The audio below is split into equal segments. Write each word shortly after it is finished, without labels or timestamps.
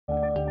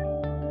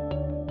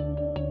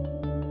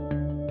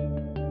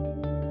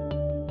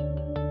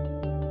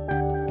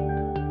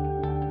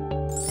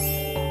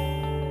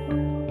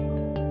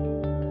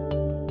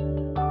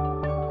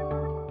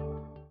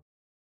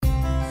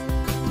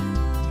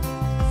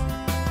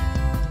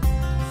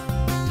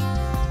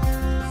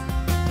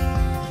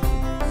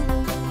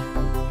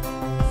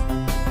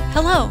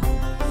Hello,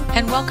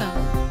 and welcome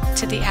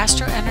to the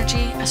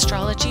AstroEnergy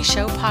Astrology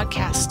Show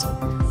podcast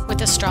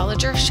with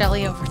Astrologer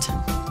Shelley Overton.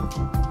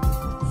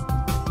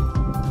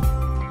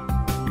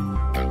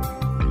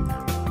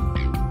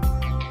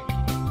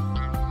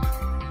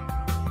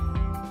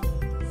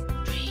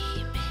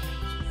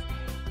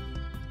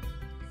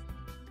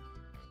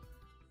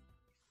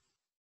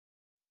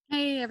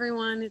 Hey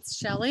everyone, it's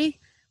Shelley.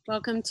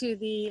 Welcome to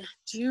the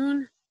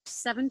June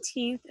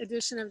 17th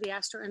edition of the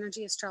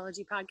AstroEnergy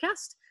Astrology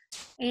podcast.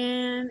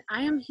 And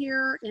I am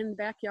here in the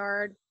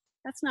backyard.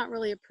 That's not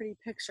really a pretty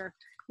picture.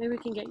 Maybe we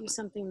can get you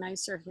something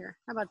nicer here.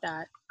 How about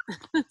that?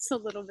 It's a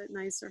little bit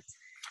nicer.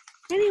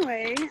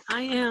 Anyway,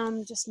 I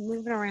am just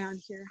moving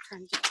around here,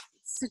 trying to get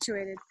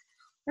situated.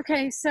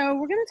 Okay, so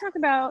we're going to talk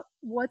about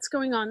what's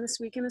going on this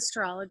week in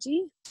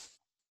astrology.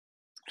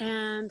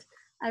 And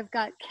I've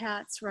got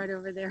cats right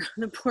over there on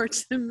the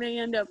porch that may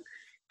end up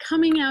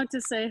coming out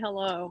to say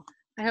hello.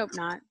 I hope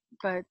not,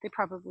 but they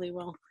probably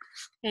will.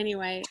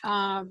 Anyway,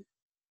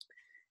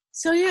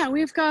 so yeah,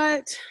 we've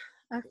got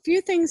a few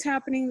things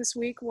happening this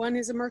week. One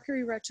is a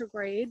Mercury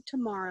retrograde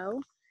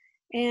tomorrow,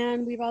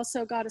 and we've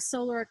also got a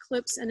solar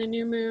eclipse and a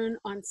new moon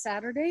on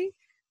Saturday.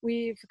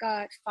 We've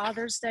got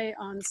Father's Day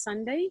on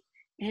Sunday,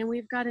 and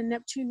we've got a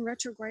Neptune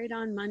retrograde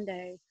on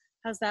Monday.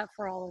 How's that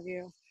for all of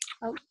you?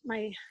 Oh,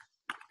 my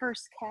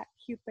first cat,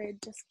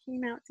 Cupid, just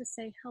came out to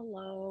say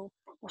hello.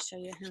 I'll show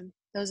you him,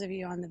 those of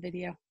you on the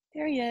video.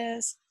 There he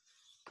is.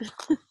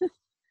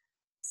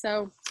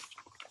 So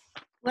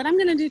what I'm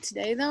going to do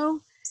today, though,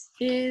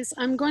 is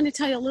I'm going to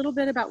tell you a little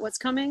bit about what's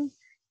coming,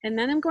 and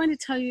then I'm going to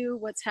tell you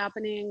what's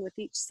happening with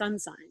each sun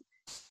sign.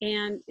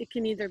 And it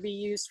can either be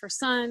used for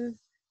sun,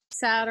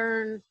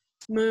 Saturn,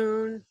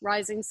 moon,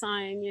 rising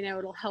sign. You know,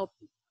 it'll help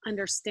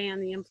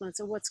understand the influence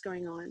of what's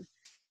going on.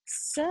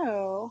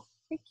 So,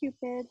 hey,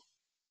 Cupid.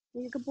 Are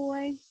you a good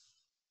boy?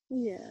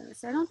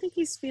 Yes, I don't think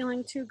he's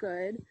feeling too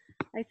good.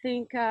 I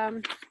think,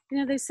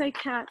 they say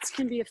cats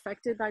can be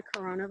affected by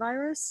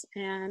coronavirus,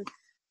 and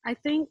I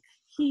think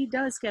he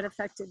does get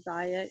affected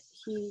by it.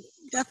 He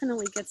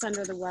definitely gets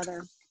under the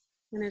weather. I'm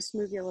going to just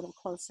move you a little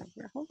closer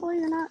here. Hopefully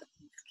you're not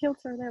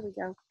kilter. There we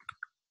go.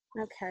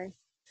 Okay.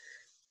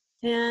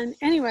 And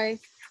anyway,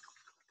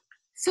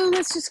 so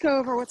let's just go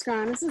over what's going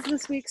on. This is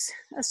this week's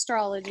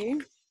astrology.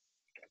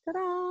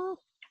 Ta-da!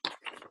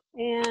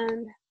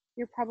 And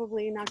you're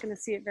probably not going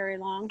to see it very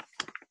long,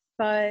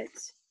 but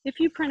if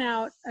you print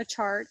out a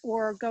chart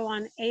or go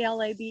on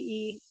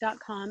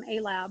alabe.com,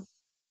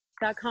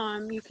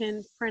 alab.com, you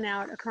can print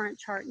out a current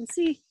chart and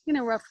see,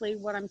 roughly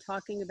what I'm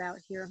talking about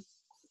here.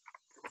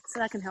 So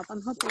that can help.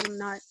 I'm hoping I'm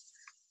not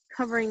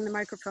covering the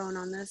microphone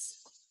on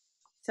this.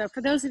 So for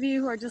those of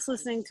you who are just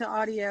listening to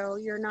audio,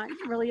 you're not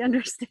really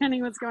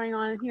understanding what's going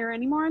on here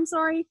anymore. I'm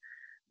sorry.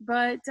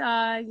 But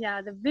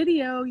yeah, the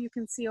video you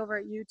can see over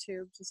at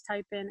YouTube. Just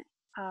type in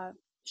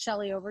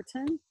Shelley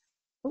Overton.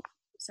 Oh,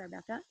 sorry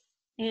about that.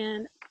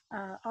 And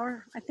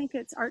I think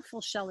it's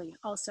Artful Shelley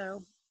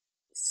also.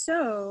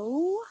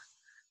 So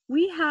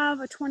we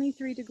have a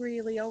 23-degree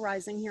Leo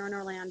rising here in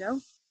Orlando.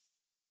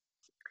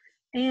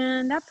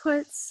 And that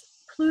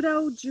puts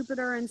Pluto,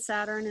 Jupiter, and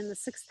Saturn in the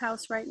 6th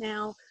house right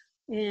now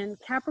in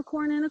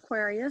Capricorn and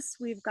Aquarius.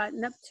 We've got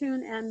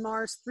Neptune and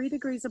Mars 3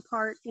 degrees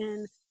apart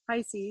in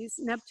Pisces.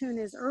 Neptune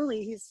is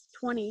early, he's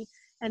 20,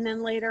 and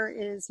then later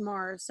is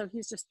Mars. So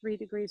he's just 3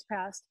 degrees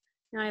past.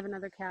 Now I have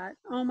another cat.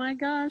 Oh my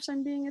gosh,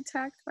 I'm being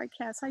attacked by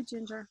cats. Hi,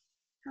 Ginger.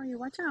 How are you?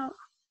 Watch out.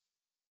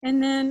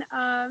 And then,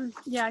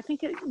 yeah, I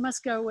think it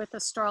must go with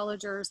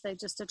astrologers. They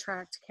just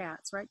attract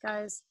cats, right,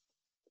 guys?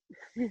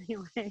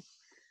 Anyway,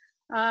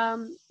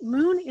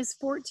 Moon is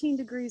 14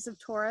 degrees of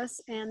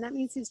Taurus, and that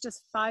means he's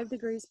just 5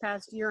 degrees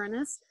past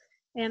Uranus.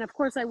 And of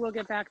course, I will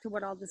get back to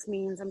what all this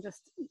means. I'm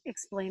just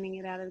explaining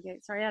it out of the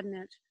gate. Sorry, I had an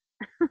itch.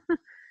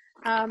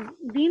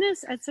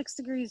 Venus at 6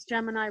 degrees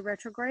Gemini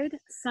retrograde,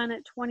 Sun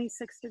at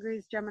 26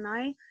 degrees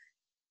Gemini,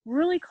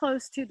 really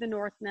close to the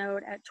North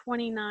Node at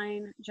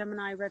 29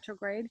 Gemini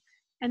retrograde.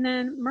 And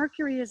then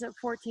Mercury is at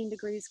 14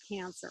 degrees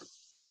Cancer.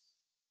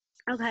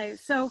 Okay,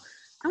 so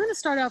I'm going to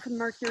start off with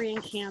Mercury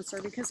in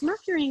Cancer, because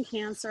Mercury in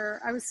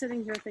Cancer, I was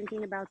sitting here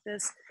thinking about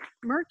this.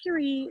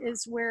 Mercury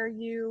is where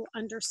you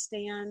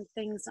understand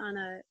things on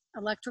an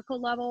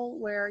electrical level,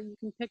 where you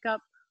can pick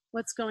up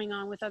what's going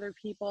on with other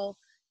people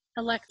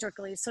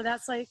electrically. So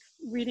that's like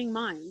reading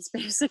minds.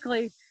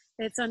 Basically,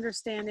 it's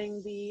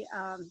understanding the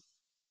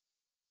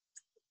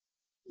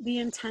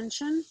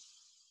intention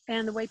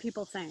and the way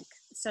people think.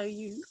 So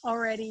you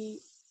already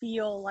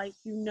feel like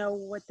you know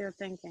what they're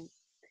thinking.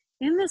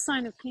 In the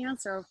sign of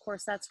Cancer, of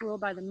course, that's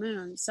ruled by the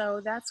moon.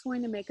 So that's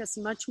going to make us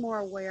much more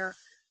aware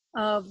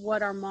of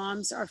what our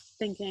moms are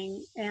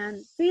thinking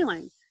and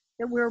feeling.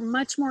 That we're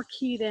much more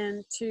keyed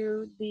in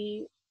to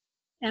the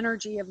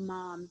energy of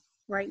mom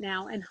right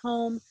now, and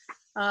home.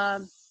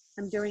 I'm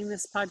doing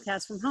this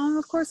podcast from home.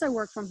 Of course, I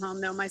work from home,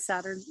 though. My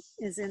Saturn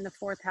is in the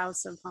 4th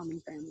house of home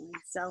and family.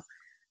 So,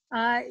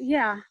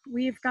 yeah,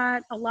 we've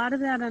got a lot of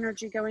that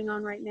energy going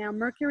on right now.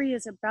 Mercury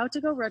is about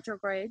to go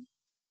retrograde,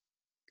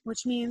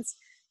 which means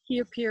he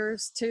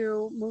appears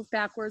to move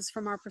backwards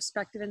from our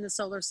perspective in the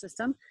solar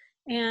system.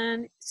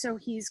 And so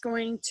he's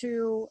going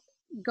to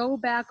go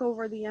back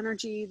over the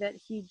energy that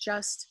he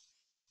just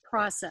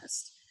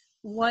processed.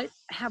 What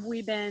have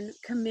we been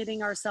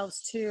committing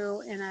ourselves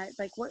to? And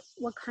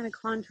what kind of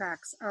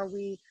contracts are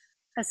we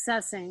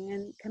assessing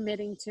and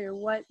committing to?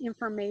 What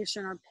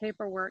information or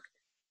paperwork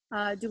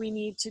do we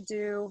need to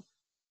do?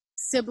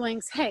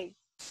 Siblings, hey,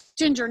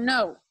 Ginger,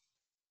 no.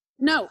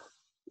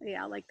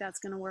 Yeah, like that's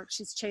going to work.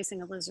 She's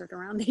chasing a lizard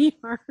around the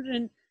yard,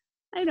 and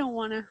I don't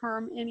want to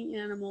harm any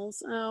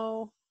animals.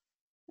 Oh,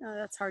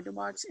 that's hard to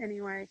watch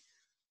anyway.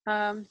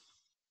 One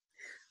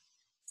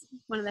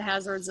of the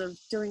hazards of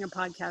doing a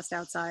podcast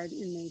outside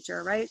in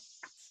nature, right?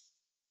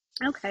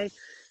 Okay,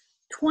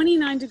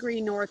 29-degree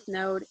north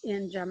node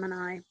in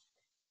Gemini.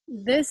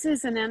 This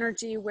is an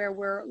energy where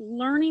we're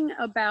learning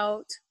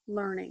about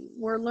learning.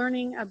 We're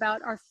learning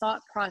about our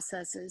thought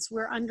processes.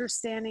 We're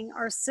understanding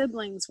our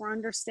siblings. We're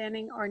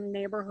understanding our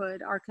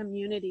neighborhood, our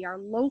community, our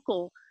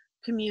local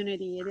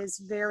community. It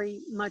is very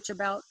much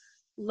about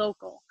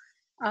local.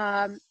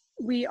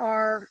 We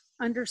are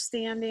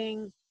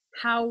understanding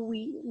how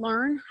we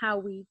learn, how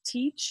we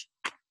teach.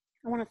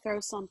 I want to throw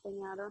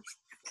something at her.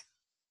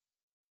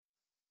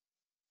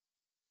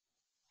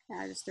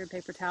 Yeah, I just threw a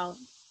paper towel.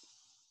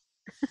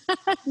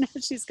 No,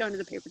 she's going to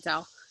the paper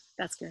towel.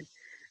 That's good.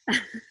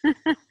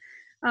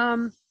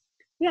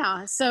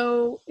 Yeah,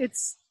 so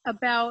it's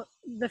about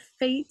the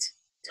fate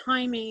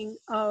timing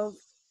of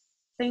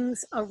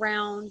things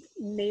around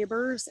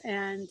neighbors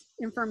and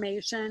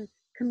information,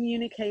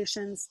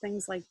 communications,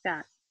 things like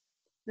that.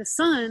 The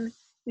sun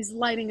is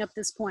lighting up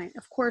this point.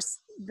 Of course,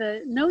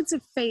 the nodes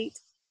of fate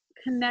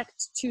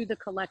connect to the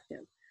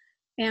collective.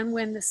 And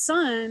when the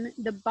sun,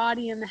 the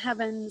body in the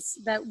heavens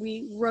that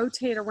we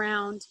rotate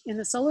around in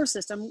the solar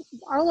system,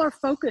 all our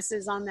focus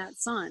is on that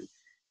sun.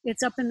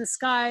 It's up in the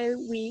sky.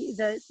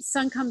 The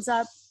sun comes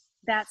up.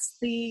 That's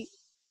the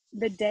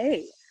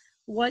day.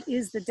 What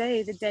is the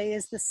day? The day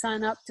is the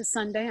sun up to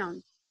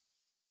sundown.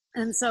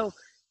 And so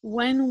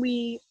when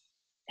we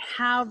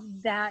have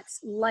that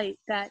light,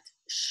 that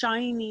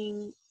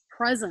shining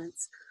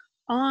presence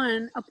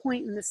on a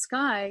point in the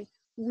sky,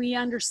 we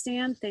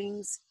understand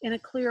things in a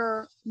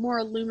clearer, more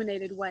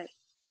illuminated way.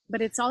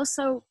 But it's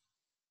also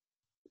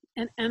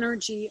an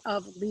energy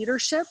of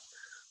leadership,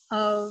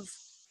 of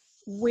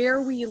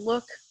where we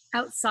look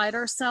outside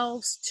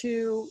ourselves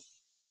to,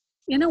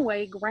 in a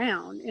way,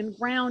 ground. And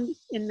ground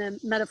in the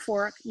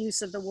metaphoric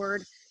use of the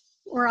word,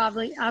 we're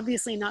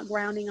obviously not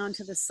grounding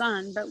onto the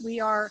sun, but we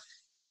are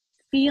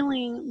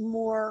feeling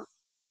more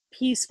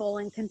peaceful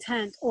and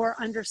content or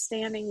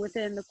understanding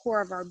within the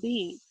core of our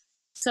being.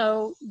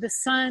 So the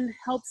sun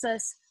helps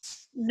us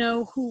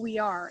know who we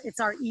are.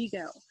 It's our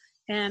ego.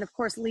 And of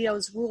course, Leo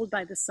is ruled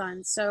by the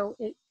sun. So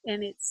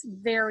it's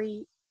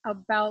very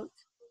about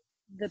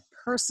the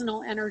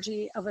personal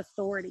energy of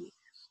authority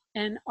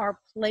and our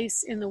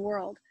place in the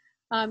world.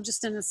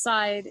 Just an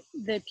aside,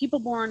 the people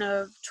born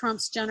of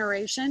Trump's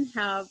generation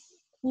have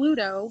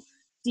Pluto,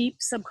 deep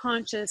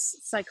subconscious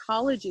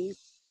psychology,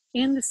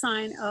 in the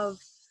sign of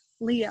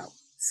Leo.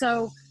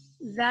 So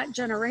that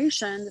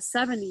generation, the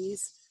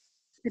 70s,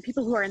 the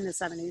people who are in the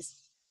 70s,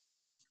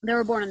 they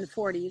were born in the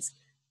 40s,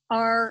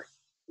 are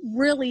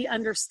really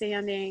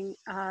understanding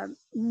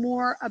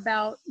more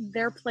about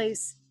their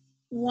place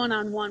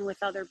one-on-one with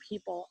other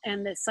people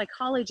and the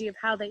psychology of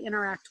how they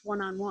interact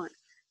one-on-one.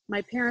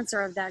 My parents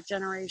are of that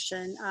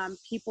generation.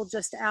 People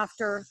just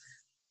after,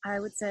 I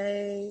would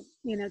say,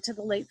 to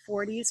the late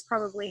 40s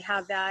probably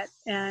have that.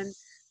 And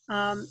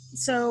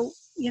so,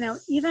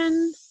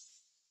 even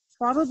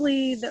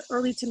probably the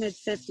early to mid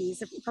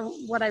 50s, from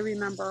what I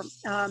remember,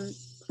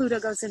 Pluto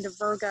goes into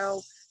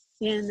Virgo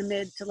in the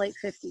mid to late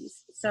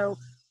 50s. So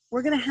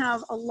we're going to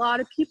have a lot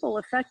of people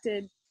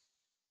affected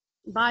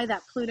by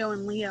that Pluto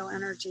and Leo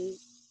energy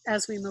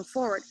as we move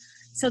forward.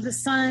 So the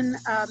sun,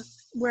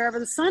 wherever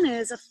the sun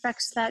is,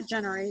 affects that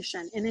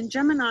generation. And in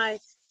Gemini,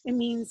 it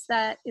means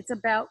that it's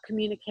about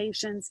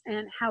communications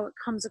and how it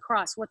comes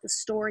across, what the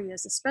story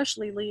is,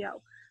 especially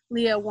Leo.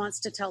 Leo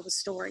wants to tell the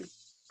story.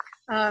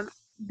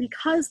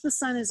 Because the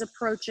sun is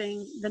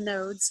approaching the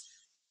nodes,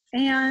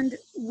 and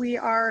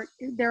there are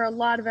a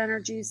lot of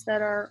energies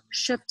that are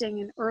shifting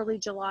in early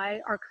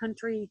July. Our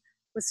country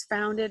was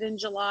founded in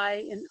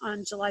July,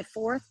 on July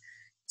 4th.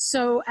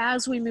 So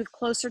as we move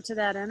closer to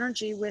that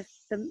energy with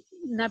the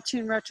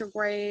Neptune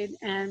retrograde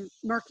and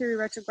Mercury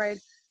retrograde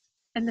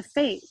and the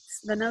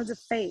fates, the nodes of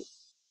fate,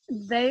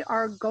 they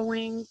are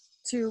going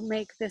to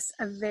make this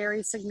a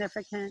very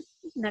significant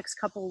next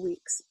couple of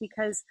weeks,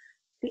 because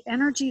the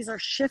energies are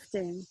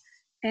shifting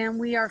and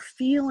we are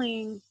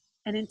feeling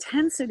an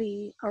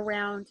intensity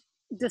around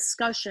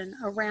discussion,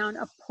 around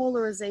a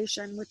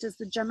polarization, which is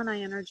the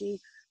Gemini energy,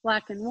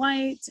 black and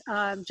white,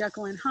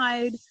 Jekyll and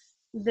Hyde,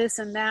 this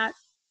and that.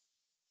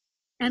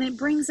 And it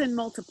brings in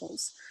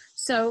multiples.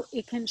 So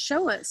it can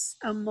show us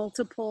a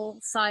multiple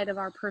side of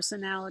our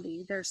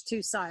personality. There's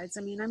two sides.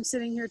 I mean, I'm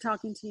sitting here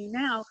talking to you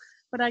now,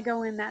 but I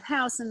go in that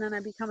house and then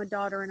I become a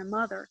daughter and a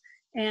mother.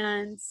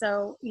 And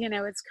so,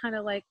 it's kind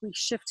of like we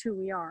shift who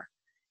we are.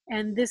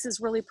 And this is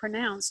really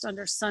pronounced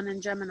under Sun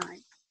and Gemini.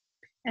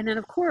 And then,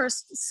 of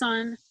course,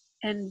 Sun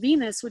and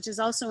Venus, which is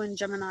also in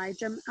Gemini.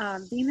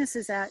 Venus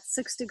is at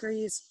 6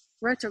 degrees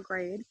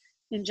retrograde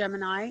in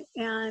Gemini.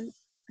 And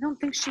I don't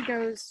think she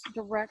goes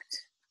direct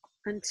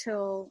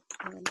until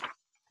a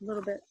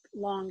little bit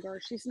longer.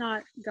 She's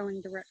not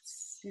going direct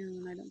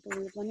soon, I don't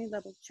believe. Let me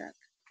double check.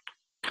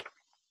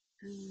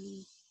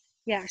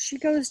 Yeah, she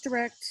goes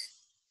direct,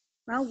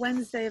 well,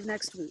 Wednesday of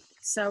next week.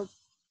 So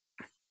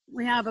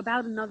we have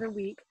about another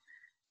week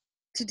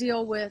to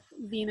deal with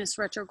Venus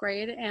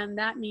retrograde, and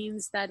that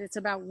means that it's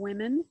about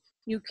women.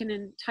 You can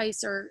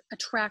entice or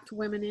attract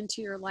women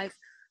into your life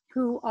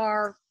who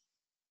are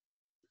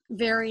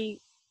very,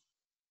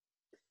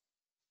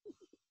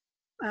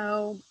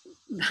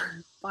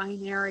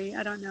 binary.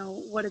 I don't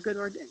know what a good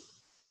word.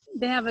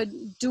 They have a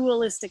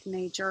dualistic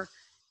nature.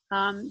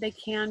 They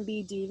can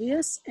be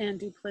devious and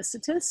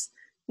duplicitous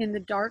in the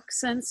dark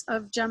sense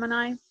of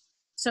Gemini.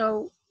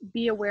 So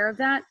be aware of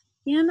that.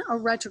 In a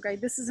retrograde,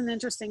 this is an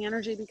interesting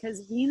energy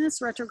because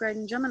Venus retrograde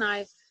in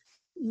Gemini,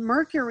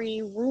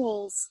 Mercury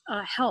rules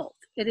health.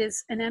 It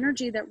is an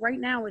energy that right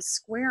now is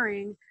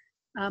squaring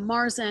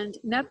Mars and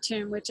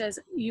Neptune, which, as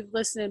you've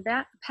listened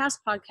in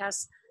past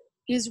podcasts,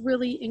 is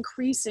really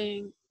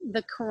increasing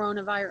the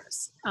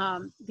coronavirus.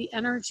 The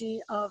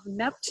energy of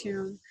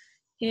Neptune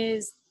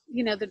is,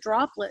 the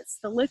droplets,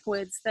 the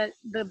liquids that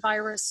the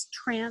virus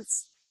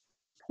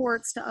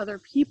transports to other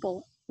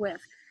people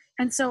with.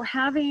 And so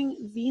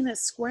having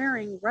Venus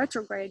squaring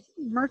retrograde,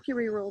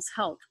 Mercury rules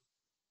health.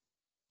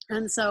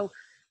 And so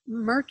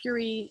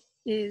Mercury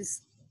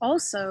is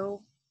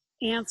also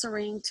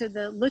answering to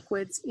the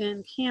liquids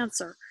in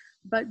Cancer.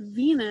 But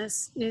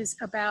Venus is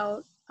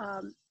about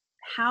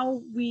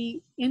how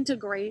we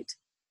integrate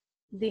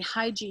the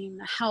hygiene,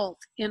 the health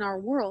in our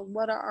world.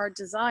 What are our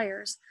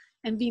desires?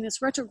 And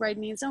Venus retrograde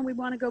means, we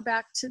want to go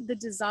back to the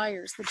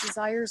desires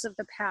of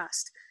the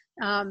past.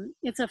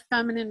 It's a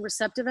feminine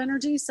receptive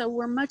energy, so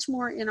we're much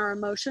more in our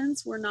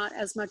emotions. We're not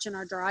as much in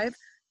our drive.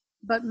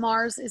 But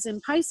Mars is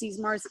in Pisces.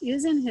 Mars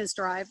is in his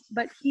drive,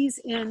 but he's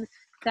in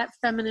that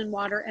feminine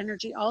water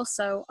energy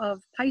also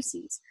of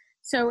Pisces.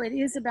 So it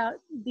is about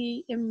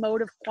the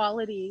emotive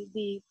quality,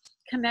 the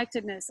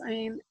connectedness. I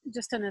mean,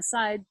 just an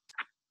aside,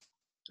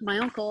 my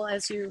uncle,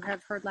 as you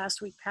have heard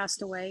last week,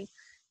 passed away.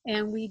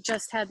 And we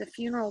just had the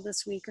funeral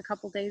this week, a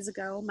couple days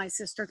ago. My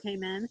sister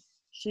came in.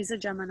 She's a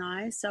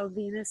Gemini, so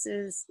Venus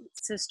is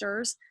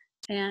sisters,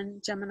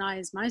 and Gemini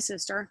is my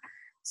sister.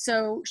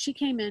 So she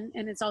came in,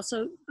 and it's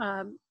also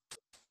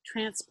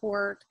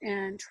transport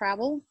and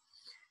travel.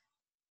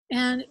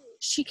 And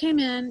she came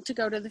in to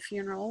go to the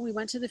funeral. We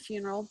went to the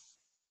funeral,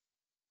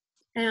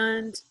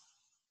 and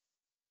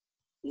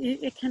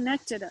it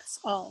connected us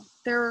all.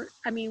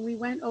 We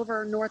went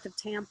over north of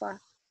Tampa,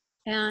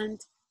 and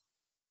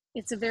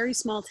it's a very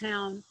small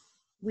town.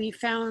 We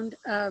found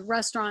a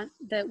restaurant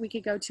that we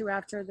could go to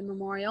after the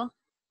memorial,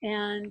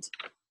 and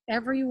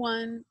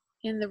everyone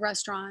in the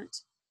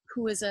restaurant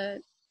who was a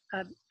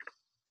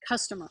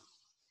customer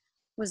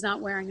was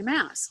not wearing a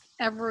mask.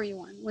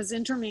 Everyone was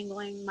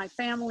intermingling. My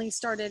family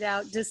started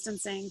out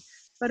distancing,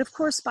 but of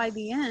course by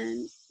the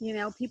end,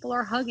 people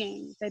are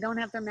hugging. They don't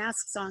have their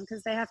masks on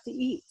because they have to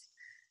eat.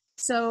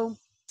 So,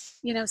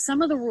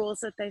 some of the rules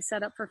that they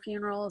set up for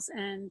funerals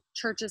and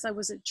churches, I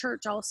was at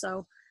church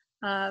also,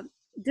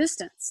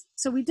 distance.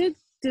 So we did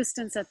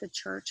distance at the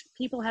church.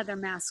 People had their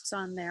masks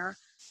on there.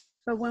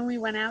 But when we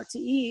went out to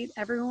eat,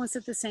 everyone was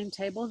at the same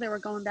table. They were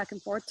going back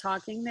and forth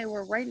talking. They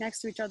were right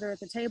next to each other at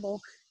the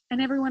table. And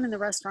everyone in the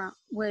restaurant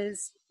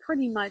was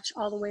pretty much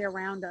all the way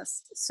around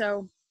us.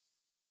 So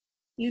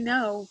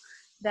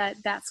that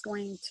that's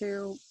going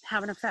to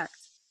have an effect.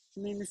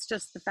 I mean, it's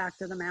just the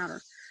fact of the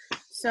matter.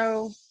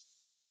 So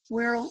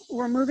we're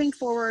moving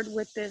forward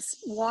with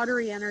this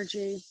watery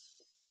energy,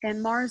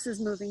 and Mars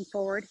is moving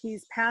forward.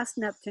 He's past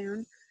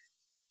Neptune.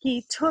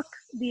 He took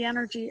the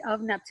energy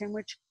of Neptune,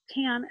 which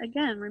can,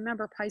 again,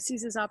 remember,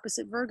 Pisces is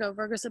opposite Virgo.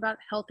 Virgo's about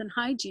health and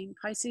hygiene.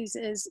 Pisces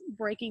is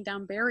breaking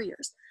down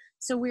barriers.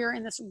 So we are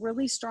in this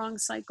really strong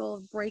cycle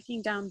of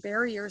breaking down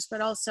barriers, but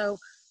also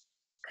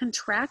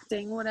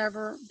contracting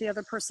whatever the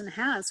other person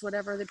has,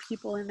 whatever the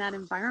people in that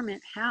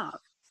environment have.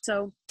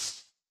 So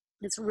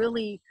it's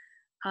really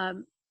a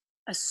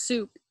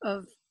soup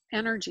of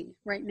energy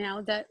right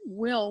now that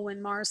will,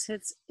 when Mars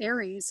hits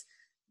Aries,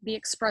 be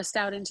expressed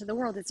out into the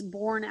world. It's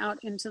born out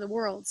into the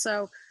world.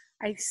 So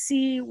I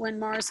see when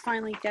Mars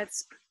finally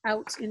gets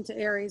out into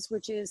Aries,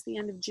 which is the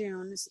end of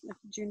June,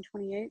 June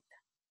 28th.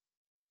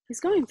 He's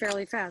going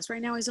fairly fast.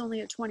 Right now he's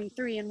only at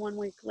 23, and 1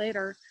 week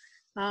later,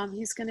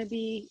 he's going to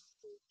be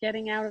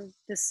getting out of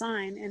the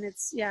sign, and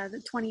it's,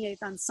 the 28th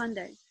on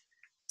Sunday.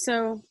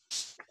 So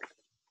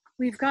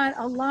we've got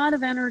a lot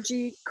of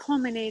energy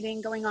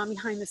culminating, going on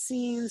behind the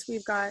scenes.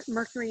 We've got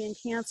Mercury in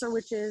Cancer,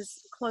 which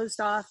is closed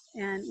off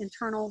and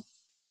internal.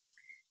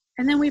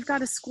 And then we've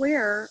got a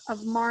square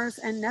of Mars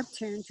and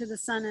Neptune to the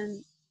Sun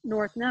and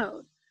North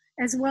Node,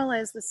 as well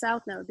as the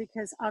South Node,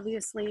 because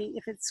obviously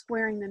if it's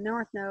squaring the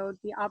North Node,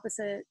 the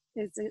opposite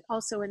is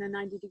also in a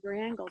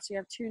 90-degree angle. So you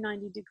have two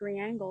 90-degree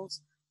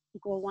angles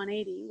equal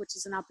 180, which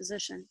is an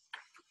opposition.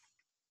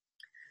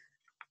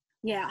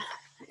 Yeah,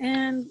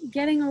 and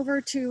getting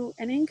over to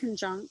an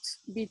inconjunct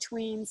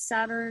between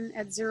Saturn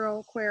at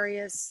 0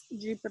 Aquarius,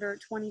 Jupiter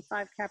at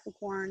 25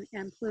 Capricorn,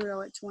 and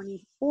Pluto at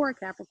 24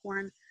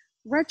 Capricorn,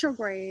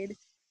 retrograde,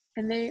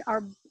 and they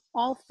are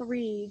all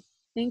three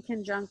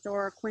inconjunct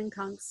or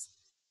quincunx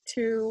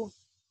to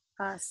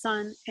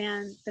Sun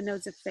and the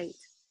nodes of fate.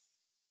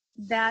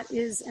 That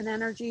is an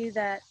energy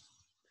that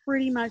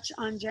pretty much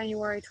on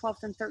January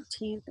 12th and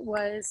 13th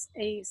was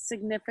a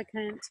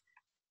significant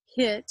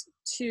hit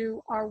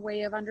to our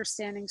way of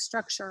understanding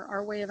structure,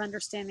 our way of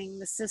understanding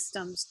the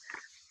systems.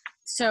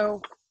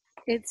 So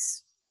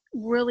it's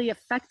really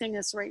affecting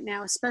us right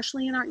now,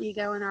 especially in our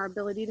ego and our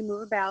ability to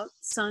move about,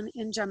 Sun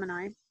in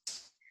Gemini.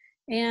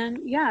 And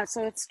yeah,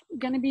 so it's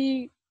going to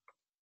be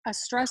a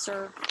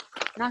stressor,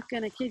 not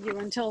going to kid you,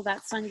 until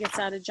that Sun gets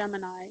out of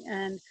Gemini.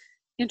 And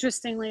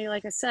interestingly,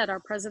 like I said, our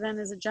president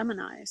is a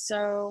Gemini.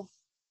 So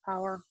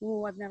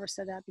I've never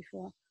said that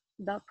before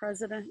about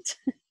president.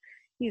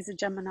 He's a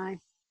Gemini.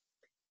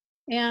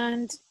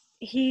 And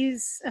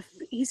he's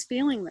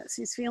feeling this.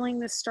 He's feeling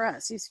this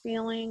stress. He's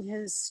feeling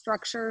his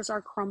structures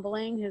are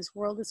crumbling. His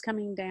world is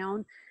coming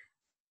down.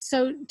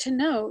 So to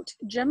note,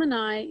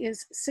 Gemini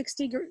is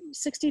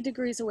 60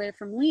 degrees away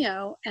from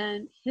Leo,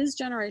 and his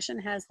generation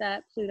has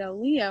that Pluto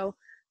Leo.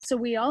 So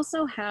we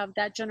also have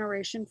that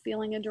generation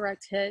feeling a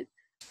direct hit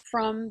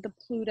from the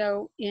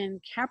Pluto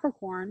in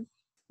Capricorn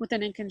with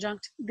an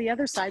inconjunct the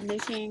other side,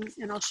 making,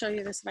 and I'll show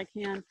you this if I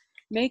can,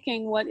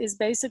 making what is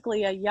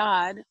basically a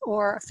yod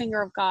or a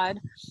finger of God.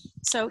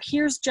 So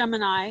here's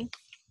Gemini,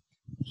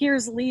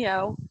 here's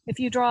Leo. If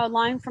you draw a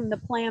line from the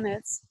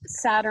planets,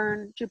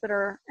 Saturn,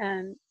 Jupiter,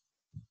 and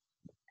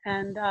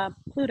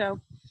Pluto,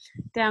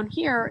 down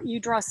here,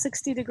 you draw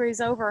 60 degrees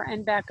over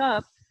and back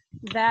up,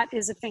 that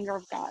is a finger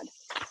of God.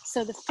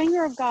 So the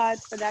finger of God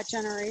for that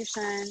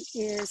generation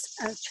is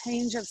a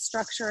change of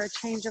structure, a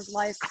change of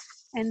life.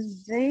 And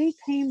they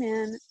came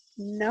in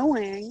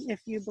knowing, if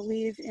you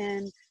believe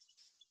in,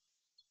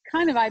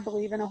 I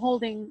believe in a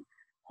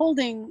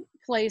holding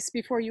place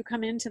before you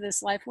come into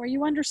this life, where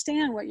you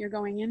understand what you're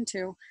going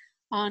into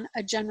on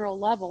a general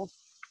level.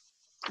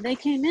 They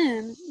came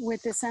in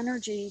with this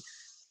energy,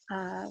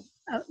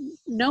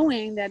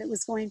 knowing that it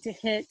was going to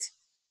hit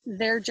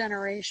their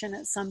generation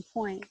at some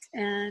point.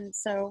 And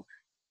so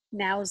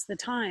now's the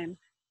time.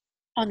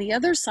 On the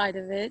other side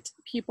of it,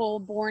 people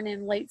born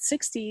in late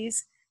 60s,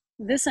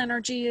 this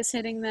energy is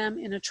hitting them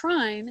in a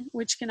trine,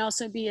 which can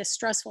also be a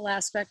stressful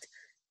aspect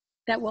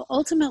that will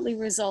ultimately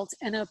result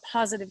in a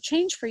positive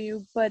change for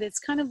you, but it's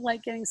kind of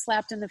like getting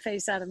slapped in the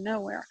face out of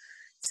nowhere.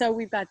 So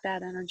we've got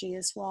that energy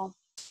as well.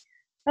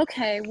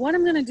 Okay, what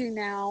I'm going to do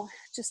now,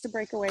 just to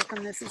break away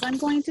from this, is I'm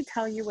going to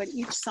tell you what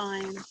each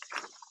sign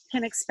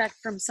can expect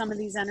from some of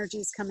these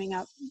energies coming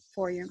up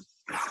for you.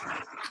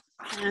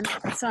 And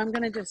so I'm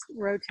going to just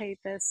rotate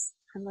this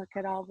and look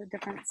at all the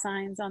different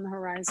signs on the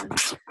horizon.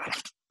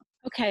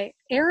 Okay,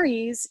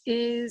 Aries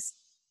is,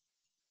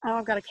 oh,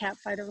 I've got a cat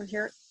fight over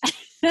here.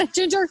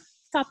 Ginger,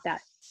 stop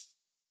that.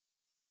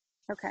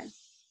 Okay,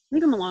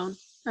 leave him alone.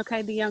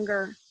 Okay, the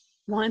younger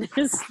one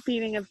is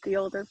feeding of the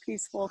older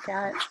peaceful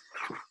cat.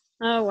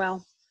 Oh,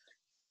 well,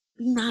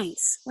 be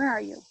nice. Where are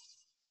you?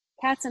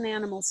 Cats and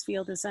animals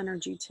feel this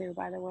energy too,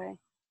 by the way.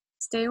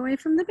 Stay away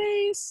from the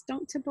base.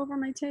 Don't tip over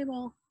my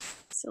table.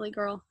 Silly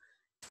girl.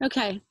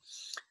 Okay,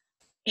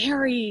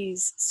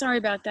 Aries. Sorry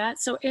about that.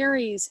 So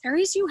Aries,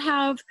 you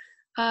have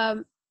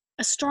a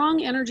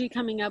strong energy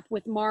coming up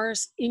with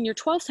Mars in your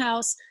 12th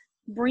house,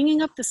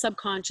 bringing up the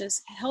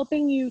subconscious,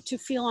 helping you to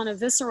feel on a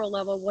visceral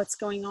level what's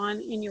going on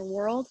in your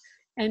world,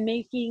 and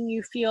making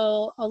you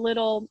feel a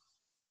little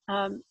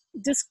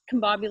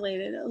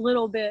discombobulated, a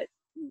little bit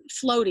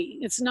floaty.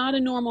 It's not a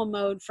normal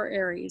mode for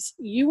Aries.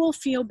 You will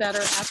feel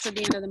better after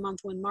the end of the month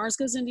when Mars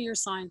goes into your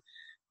sign,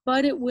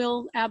 but it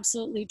will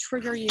absolutely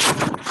trigger you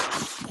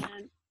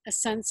and a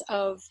sense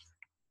of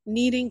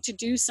needing to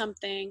do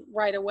something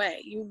right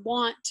away. You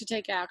want to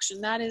take action.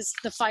 That is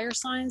the fire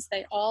signs.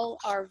 They all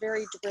are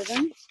very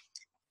driven.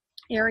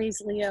 Aries,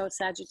 Leo,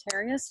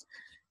 Sagittarius.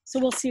 So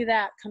we'll see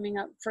that coming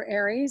up for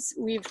Aries.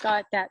 We've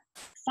got that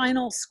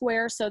final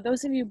square. So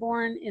those of you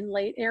born in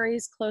late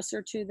Aries,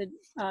 closer to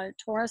the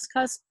Taurus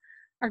cusp,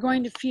 are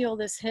going to feel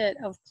this hit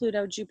of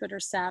Pluto, Jupiter,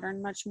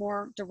 Saturn much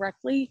more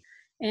directly.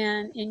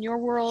 And in your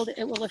world,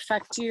 it will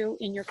affect you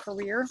in your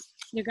career.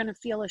 You're going to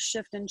feel a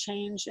shift and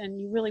change, and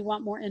you really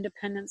want more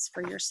independence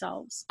for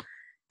yourselves.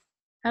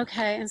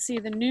 Okay, and see,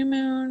 the new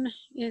moon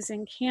is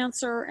in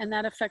Cancer, and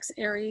that affects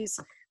Aries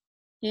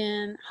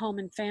in home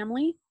and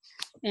family.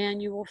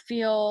 And you will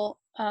feel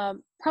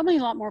probably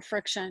a lot more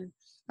friction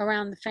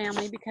around the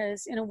family,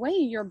 because in a way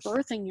you're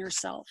birthing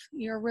yourself.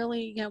 You're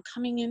really,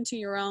 coming into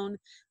your own.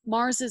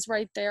 Mars is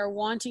right there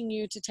wanting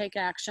you to take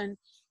action,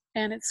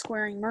 and it's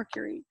squaring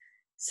Mercury.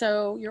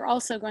 So you're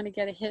also going to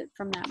get a hit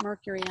from that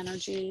Mercury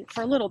energy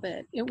for a little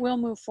bit. It will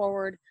move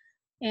forward,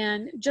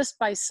 and just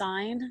by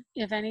sign,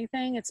 if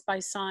anything, it's by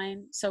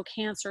sign. So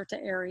Cancer to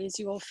Aries,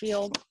 you will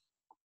feel.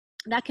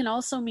 That can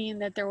also mean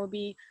that there will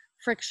be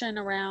friction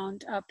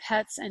around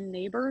pets and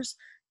neighbors.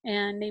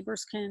 And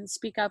neighbors can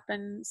speak up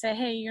and say,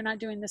 hey, you're not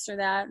doing this or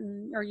that,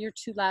 or you're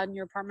too loud in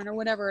your apartment, or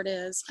whatever it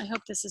is. I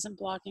hope this isn't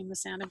blocking the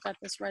sound. I've got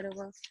this right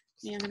over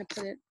me. I'm going to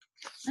put it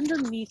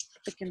underneath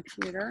the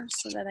computer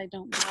so that I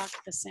don't block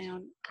the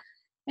sound.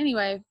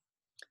 Anyway,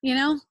 you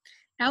know,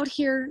 out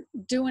here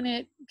doing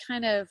it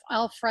kind of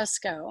al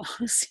fresco.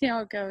 See how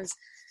it goes.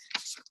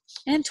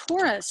 And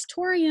Taurus,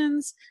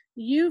 Taurians,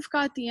 you've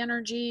got the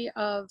energy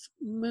of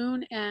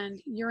Moon and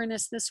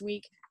Uranus this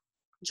week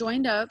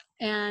joined up,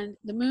 and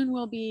the moon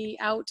will be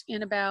out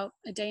in about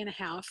a day and a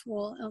half.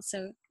 We'll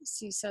also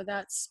see, so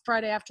that's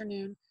Friday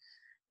afternoon.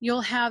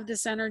 You'll have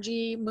this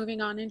energy moving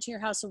on into your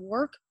house of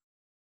work.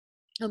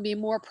 There'll be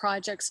more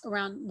projects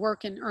around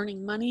work and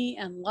earning money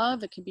and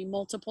love. It could be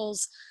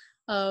multiples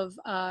of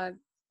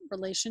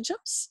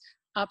relationships,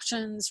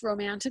 options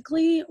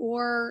romantically,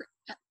 or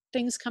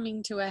things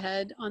coming to a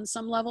head on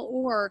some level.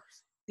 Or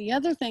the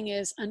other thing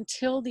is,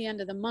 until the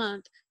end of the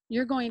month,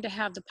 you're going to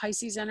have the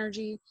Pisces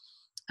energy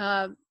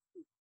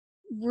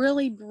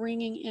really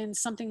bringing in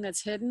something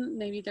that's hidden.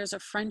 Maybe there's a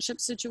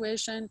friendship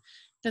situation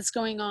that's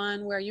going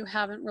on where you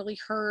haven't really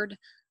heard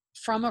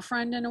from a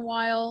friend in a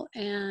while.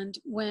 And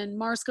when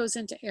Mars goes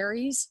into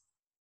Aries,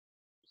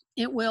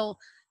 it will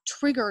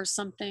trigger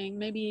something,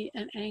 maybe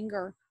an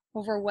anger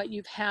over what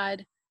you've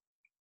had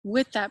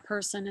with that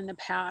person in the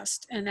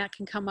past, and that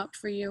can come up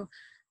for you.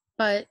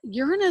 But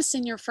Uranus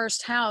in your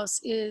first house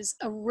is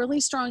a really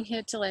strong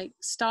hit to like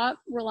stop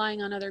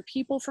relying on other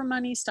people for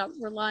money, stop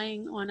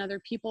relying on other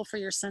people for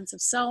your sense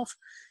of self.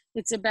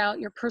 It's about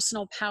your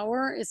personal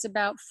power. It's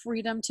about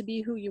freedom to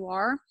be who you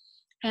are.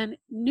 And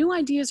new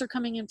ideas are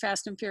coming in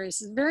fast and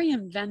furious. It's very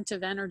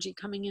inventive energy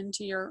coming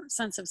into your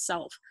sense of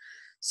self.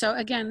 So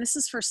again, this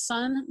is for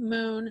Sun,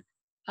 Moon,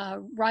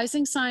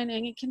 rising sign,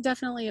 and it can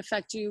definitely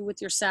affect you with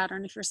your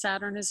Saturn if your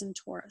Saturn is in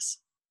Taurus.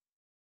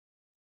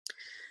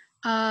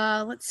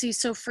 Let's see.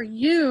 So for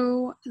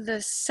you, the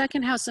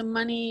second house of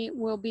money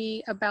will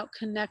be about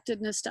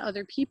connectedness to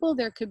other people.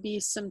 There could be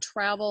some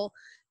travel,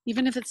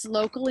 even if it's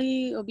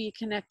locally, it'll be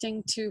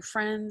connecting to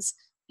friends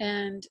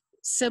and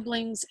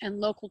siblings and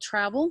local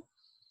travel.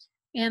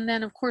 And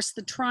then of course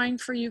the trine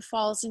for you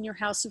falls in your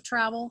house of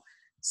travel.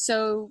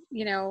 So,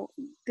 you know,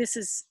 this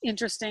is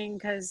interesting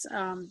because,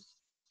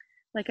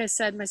 like I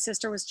said, my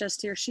sister was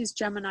just here. She's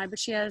Gemini, but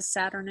she has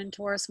Saturn in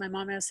Taurus. My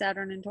mom has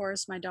Saturn in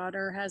Taurus. My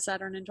daughter has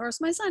Saturn in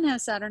Taurus. My son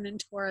has Saturn in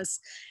Taurus.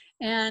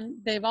 And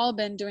they've all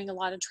been doing a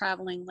lot of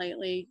traveling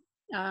lately.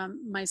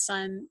 My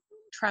son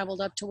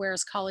traveled up to where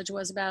his college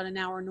was, about an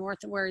hour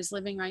north of where he's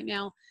living right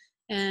now,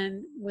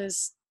 and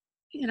was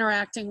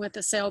interacting with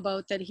a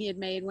sailboat that he had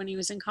made when he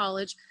was in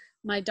college.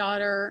 My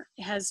daughter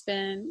has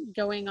been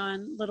going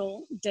on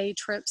little day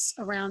trips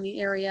around the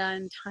area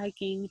and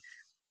hiking.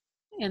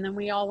 And then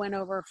we all went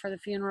over for the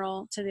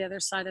funeral to the other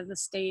side of the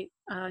state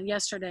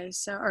yesterday,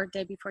 or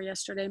day before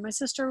yesterday. My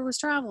sister was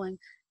traveling.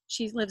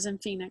 She lives in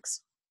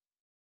Phoenix.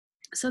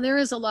 So there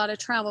is a lot of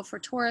travel for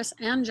Taurus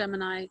and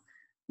Gemini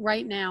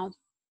right now.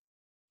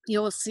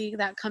 You'll see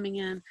that coming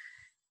in.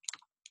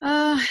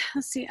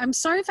 Let's see. I'm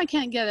sorry if I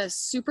can't get a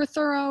super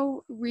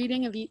thorough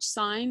reading of each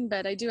sign,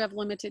 but I do have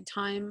limited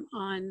time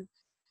on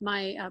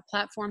my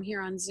platform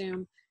here on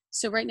Zoom.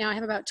 So right now I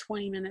have about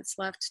 20 minutes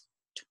left.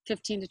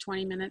 15 to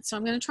 20 minutes. So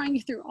I'm going to try and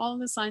get through all of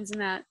the signs in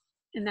that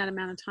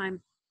amount of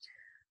time.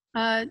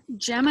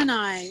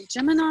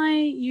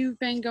 Gemini, you've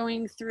been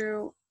going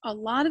through a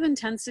lot of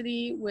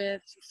intensity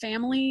with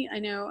family. I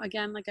know,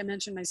 again, like I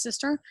mentioned, my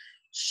sister,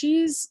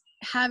 she's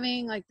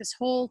having like this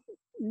whole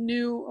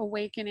new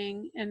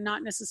awakening and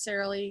not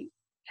necessarily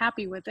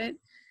happy with it,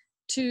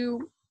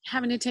 to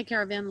having to take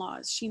care of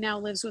in-laws. She now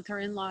lives with her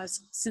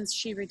in-laws since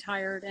she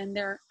retired, and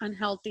they're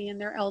unhealthy and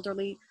they're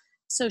elderly.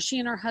 So she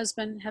and her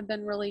husband have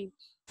been really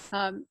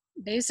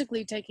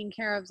basically taking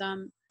care of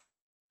them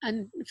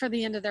and for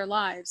the end of their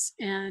lives.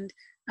 And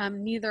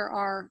neither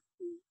are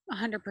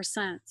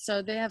 100%.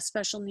 So they have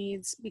special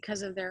needs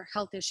because of their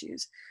health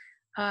issues.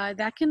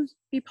 That can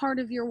be part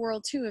of your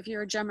world too, if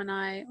you're a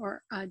Gemini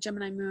or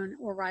Gemini moon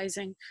or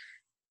rising.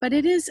 But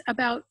it is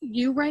about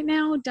you right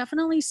now.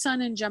 Definitely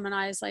Sun and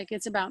Gemini is like,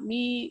 it's about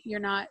me.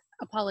 You're not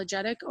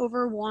apologetic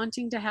over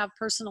wanting to have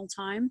personal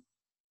time.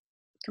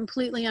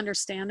 Completely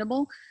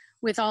understandable.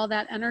 With all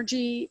that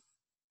energy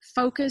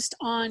focused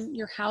on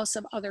your house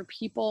of other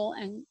people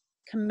and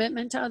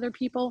commitment to other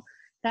people,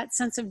 that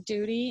sense of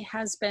duty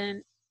has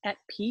been at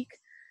peak.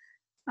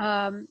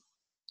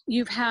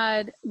 You've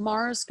had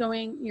Mars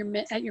going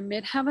at your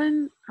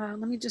midheaven. Let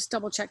me just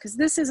double check, because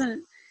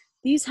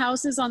these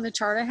houses on the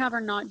chart I have are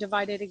not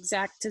divided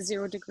exact to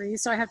 0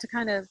 degrees. So I have to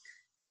kind of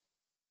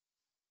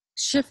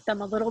shift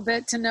them a little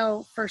bit to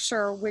know for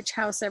sure which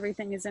house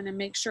everything is in and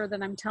make sure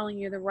that I'm telling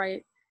you the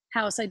right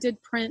house. I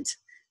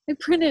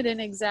printed an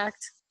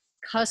exact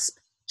cusp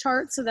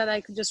chart so that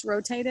I could just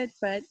rotate it,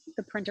 but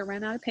the printer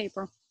ran out of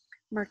paper.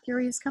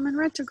 Mercury is coming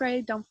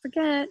retrograde. Don't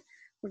forget,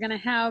 we're going to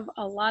have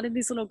a lot of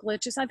these little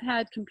glitches. I've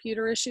had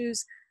computer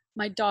issues.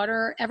 My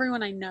daughter,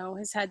 everyone I know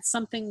has had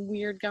something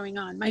weird going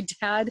on. My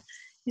dad,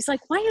 he's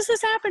like, why is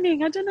this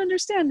happening? I didn't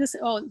understand this.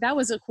 Oh, that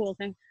was a cool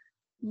thing.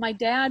 my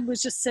dad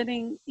was just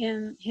sitting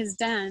in his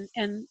den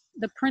and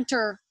the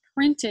printer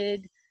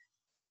printed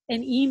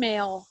an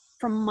email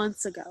from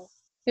months ago.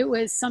 It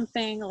was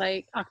something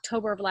like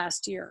October of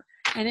last year,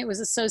 and it was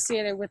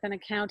associated with an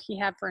account he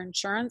had for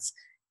insurance,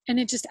 and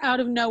it just out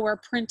of nowhere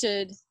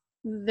printed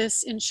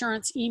this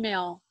insurance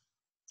email,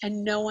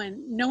 and no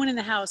one in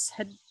the house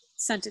had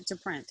sent it to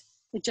print.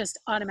 It just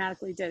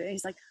automatically did it. And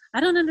he's like,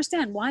 I don't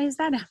understand. Why is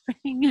that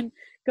happening? And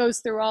goes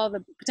through all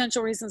the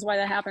potential reasons why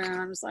that happened. And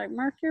I'm just like,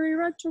 Mercury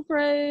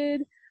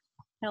retrograde.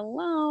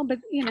 Hello. But,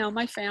 you know,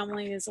 my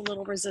family is a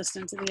little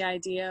resistant to the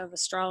idea of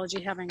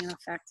astrology having an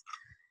effect.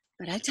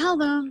 But I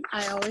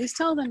always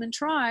tell them and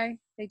try.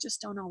 They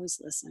just don't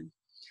always listen.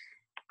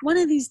 One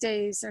of these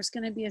days, there's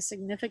going to be a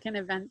significant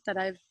event that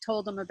I've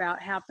told them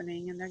about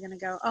happening. And they're going to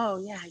go, oh,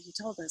 yeah, you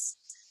told us.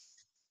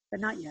 But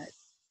not yet.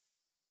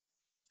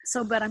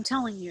 So, but I'm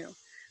telling you,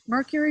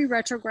 Mercury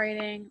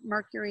retrograding,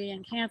 Mercury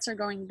in Cancer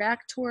going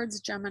back towards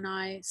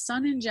Gemini,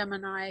 Sun in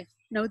Gemini,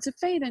 nodes of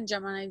fate in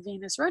Gemini,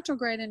 Venus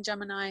retrograde in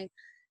Gemini,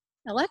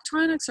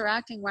 electronics are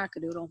acting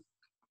wackadoodle,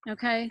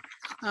 okay?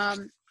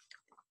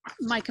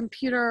 My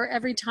computer,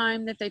 every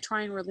time that they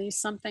try and release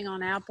something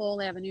on Apple,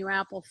 they have a new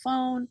Apple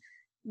phone,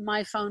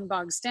 my phone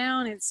bogs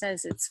down, it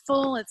says it's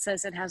full, it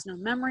says it has no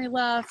memory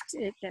left,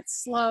 it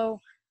gets slow,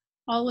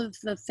 all of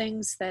the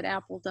things that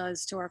Apple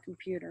does to our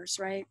computers,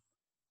 right?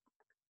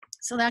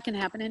 So that can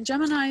happen. In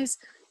Geminis,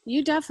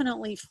 you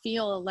definitely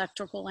feel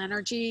electrical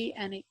energy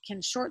and it can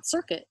short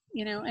circuit,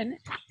 you know. And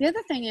the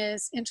other thing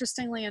is,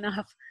 interestingly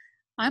enough,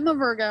 I'm a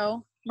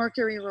Virgo,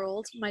 Mercury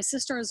ruled. My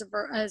sister is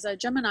a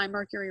Gemini,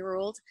 Mercury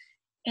ruled.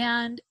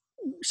 And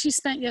she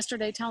spent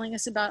yesterday telling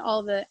us about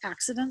all the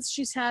accidents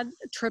she's had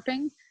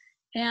tripping.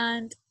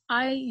 And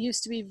I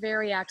used to be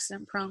very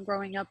accident prone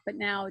growing up, but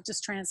now it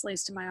just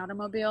translates to my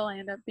automobile. I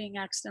end up being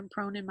accident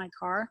prone in my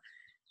car.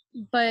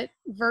 But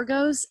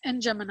Virgos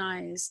and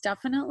Geminis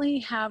definitely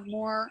have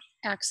more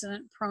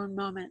accident prone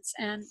moments,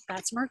 and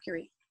that's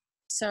Mercury.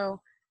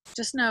 So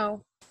just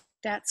know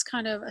that's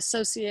kind of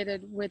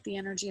associated with the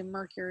energy of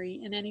Mercury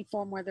in any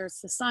form, whether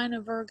it's the sign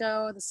of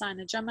Virgo, the sign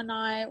of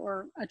Gemini,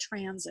 or a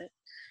transit.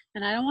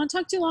 And I don't want to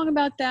talk too long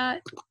about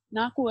that,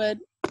 knock wood,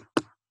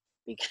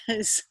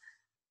 because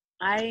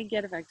I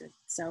get affected.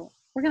 So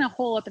we're going to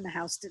hole up in the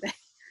house today.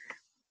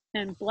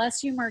 And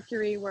bless you,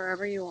 Mercury,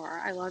 wherever you are.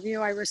 I love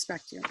you. I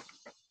respect you.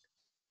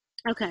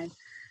 Okay,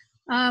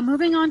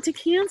 moving on to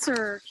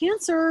Cancer.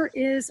 Cancer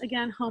is,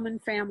 again, home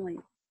and family.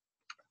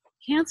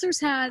 Cancer's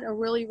had a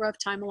really rough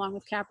time along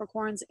with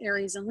Capricorns,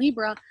 Aries, and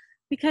Libra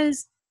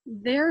because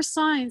their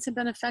signs have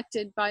been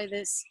affected by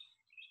this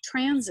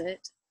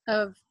transit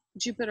of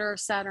Jupiter,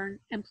 Saturn,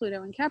 and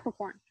Pluto in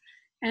Capricorn.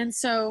 And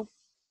so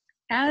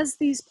as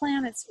these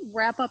planets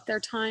wrap up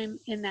their time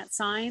in that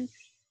sign,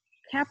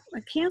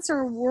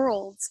 Cancer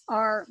worlds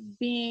are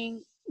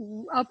being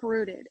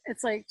uprooted.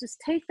 It's like just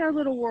take their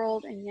little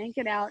world and yank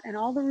it out, and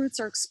all the roots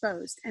are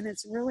exposed, and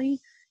it's really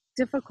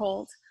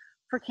difficult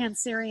for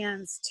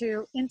Cancerians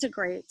to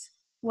integrate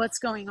what's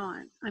going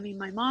on. I mean,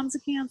 my mom's a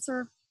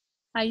Cancer.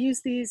 I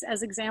use these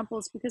as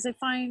examples because I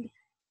find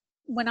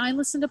when I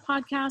listen to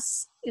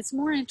podcasts, it's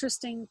more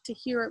interesting to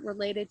hear it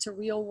related to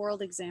real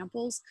world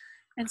examples.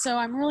 And so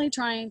I'm really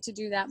trying to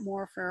do that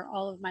more for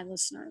all of my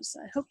listeners.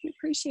 I hope you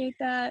appreciate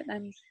that.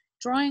 I'm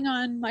drawing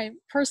on my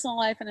personal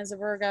life, and as a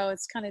Virgo,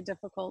 it's kind of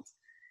difficult,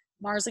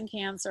 Mars and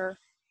Cancer,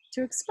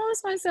 to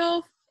expose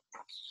myself.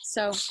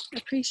 So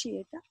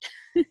appreciate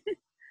that.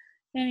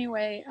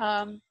 Anyway,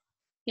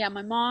 yeah,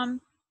 my mom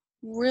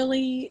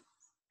really,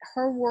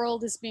 her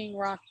world is being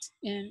rocked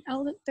in,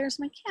 oh, look, there's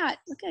my cat.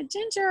 Look at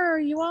Ginger.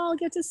 You all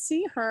get to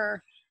see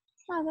her.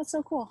 Wow, that's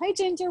so cool. Hey,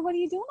 Ginger, what are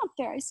you doing up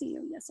there? I see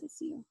you. Yes, I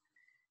see you.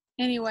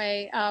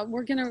 Anyway,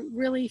 we're going to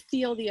really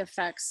feel the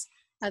effects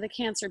of the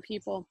Cancer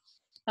people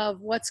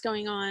of what's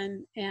going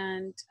on,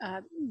 and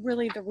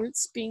really the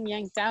roots being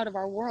yanked out of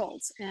our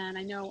worlds. And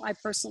I know I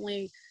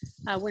personally,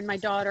 when my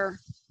daughter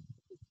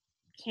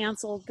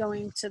canceled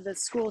going to the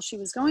school she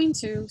was going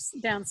to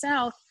down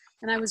south,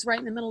 and I was right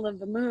in the middle of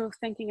the move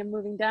thinking of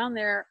moving down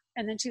there,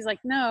 and then she's like,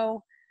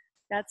 no,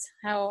 that's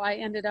how I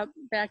ended up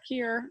back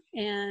here,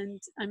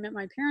 and I'm at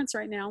my parents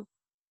right now,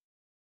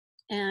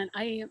 and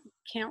I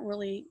can't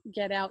really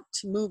get out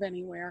to move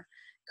anywhere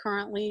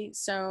currently,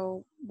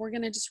 so we're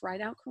going to just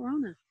ride out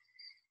Corona.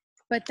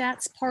 But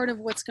that's part of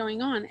what's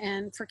going on.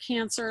 And for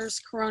Cancers,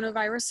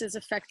 coronavirus is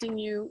affecting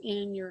you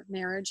in your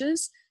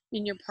marriages,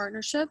 in your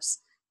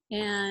partnerships.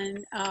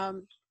 And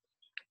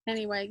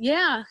anyway,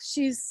 yeah,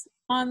 she's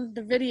on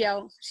the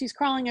video. She's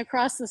crawling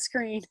across the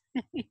screen.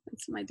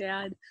 It's my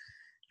dad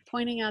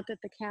pointing out that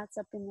the cat's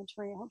up in the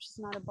tree. I hope she's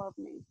not above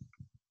me.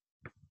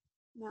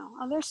 No,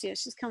 oh, there she is.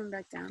 She's coming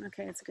back down.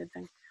 Okay, it's a good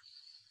thing.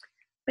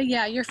 But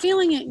yeah, you're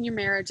feeling it in your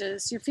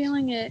marriages. You're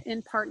feeling it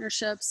in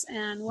partnerships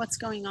and what's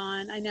going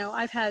on. I know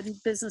I've had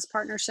business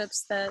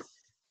partnerships that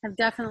have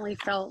definitely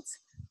felt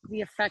the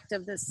effect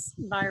of this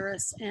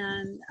virus.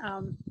 And,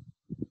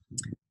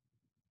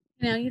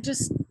 you know, you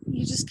just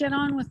get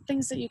on with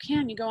things that you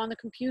can. You go on the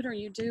computer,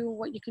 you do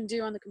what you can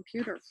do on the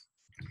computer.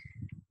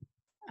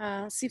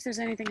 See if there's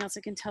anything else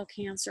I can tell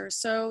Cancer.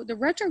 So the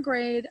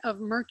retrograde of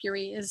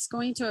Mercury is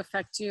going to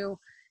affect you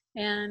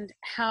and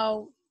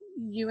how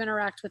you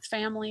interact with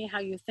family, how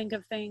you think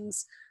of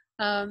things.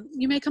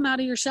 You may come out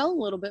of your shell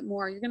a little bit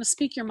more. You're going to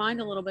speak your mind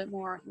a little bit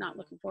more. Not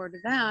looking forward to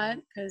that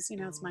because, you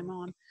know, it's my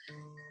mom.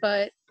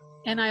 But,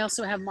 and I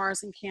also have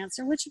Mars in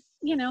Cancer, which,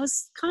 you know,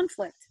 is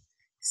conflict.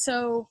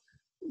 So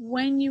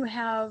when you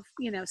have,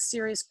 you know,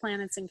 serious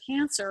planets in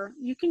Cancer,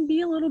 you can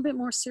be a little bit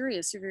more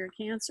serious if you're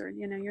a Cancer.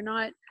 You know, you're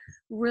not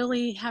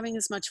really having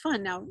as much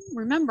fun. Now,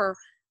 remember,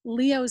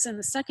 Leo's in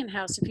the second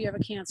house if you have a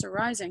Cancer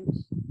rising.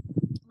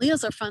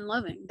 Leos are fun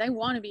loving. They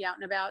want to be out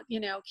and about.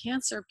 You know,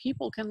 Cancer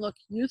people can look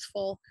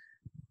youthful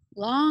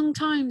long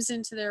times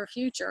into their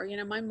future. You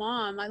know, my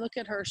mom, I look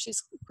at her,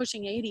 she's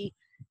pushing 80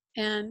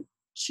 and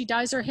she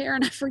dyes her hair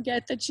and I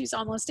forget that she's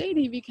almost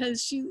 80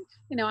 because she,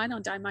 you know, I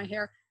don't dye my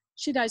hair.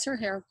 She dyes her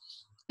hair.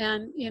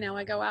 And, you know,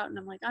 I go out and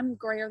I'm like, I'm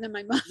grayer than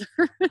my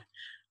mother,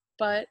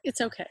 but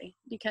it's okay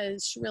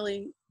because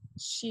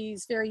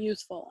she's very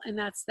youthful. And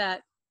that's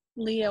that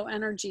Leo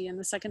energy in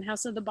the second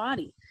house of the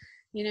body.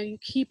 You know, you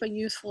keep a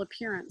youthful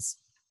appearance.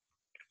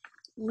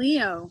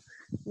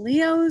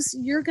 Leos,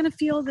 you're going to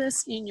feel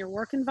this in your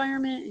work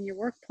environment, in your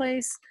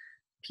workplace.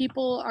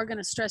 People are going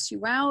to stress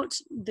you out.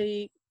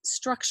 The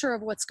structure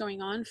of what's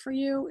going on for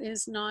you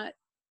is not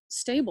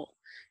stable.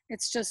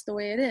 It's just the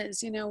way it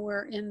is. You know,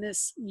 we're in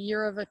this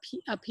year of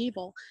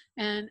upheaval,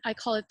 and I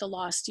call it the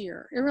lost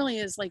year. It really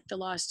is like the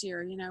lost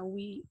year. You know,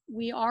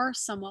 we are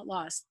somewhat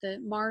lost. The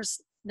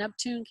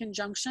Mars-Neptune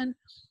conjunction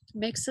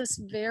makes us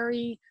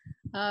very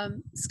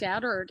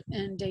scattered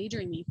and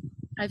daydreamy.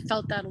 I've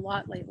felt that a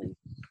lot lately.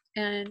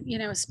 And, you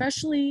know,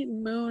 especially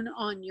moon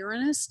on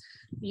Uranus.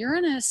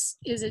 Uranus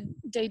is a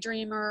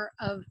daydreamer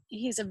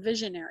he's a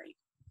visionary.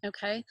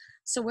 Okay.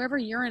 So wherever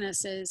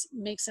Uranus is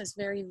makes us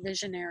very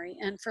visionary.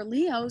 And for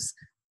Leos,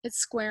 it's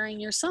squaring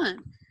your sun.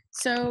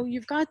 So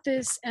you've got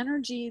this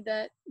energy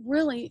that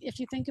really, if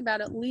you think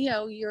about it,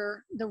 Leo,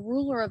 you're the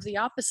ruler of the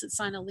opposite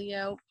sign of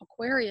Leo,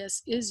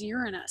 Aquarius, is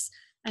Uranus.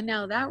 And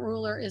now that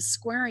ruler is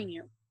squaring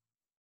you.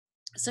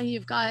 So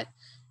you've got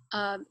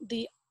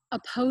the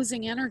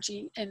opposing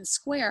energy in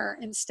square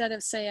instead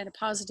of, say, at a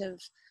positive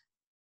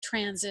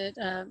transit,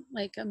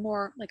 like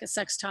a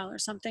sextile or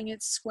something,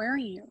 it's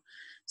squaring you.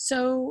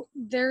 So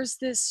there's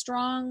this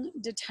strong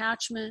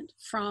detachment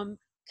from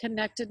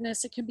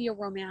connectedness. It can be a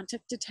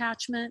romantic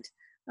detachment.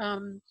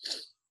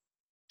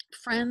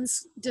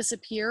 Friends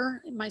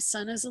disappear. My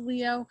son is a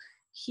Leo.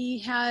 He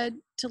had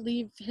to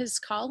leave his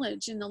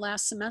college in the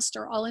last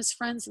semester. All his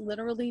friends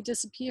literally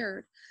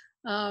disappeared.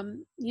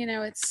 You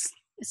know, it's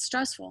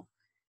stressful.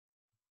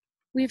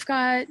 We've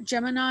got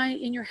Gemini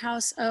in your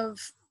house of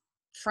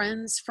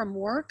friends from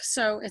work.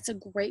 So it's a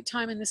great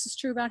time, and this is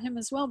true about him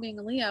as well, being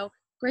a Leo,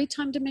 great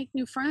time to make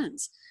new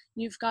friends.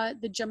 You've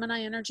got the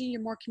Gemini energy.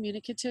 You're more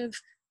communicative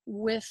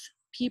with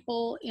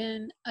people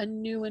in a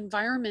new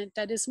environment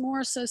that is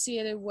more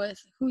associated with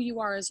who you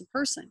are as a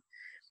person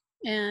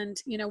and,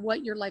 you know,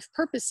 what your life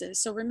purpose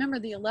is. So remember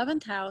the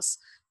 11th house,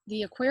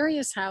 the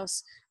Aquarius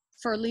house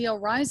for Leo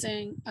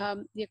rising,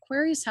 the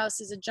Aquarius house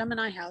is a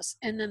Gemini house.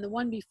 And then the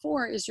one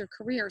before is your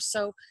career.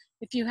 So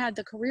if you had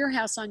the career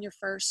house on your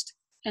first,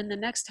 and the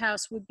next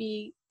house would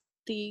be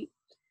the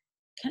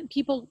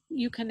people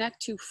you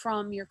connect to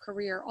from your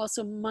career,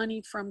 also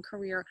money from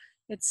career.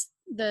 It's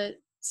the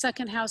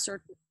second house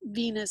or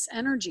Venus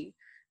energy.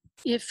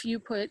 If you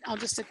put, I'll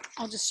just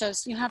show,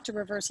 you have to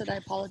reverse it, I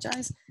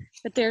apologize.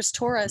 But there's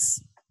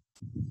Taurus.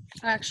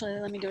 Actually,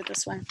 let me do it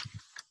this way.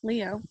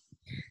 Leo.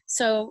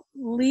 So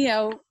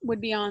Leo would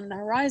be on the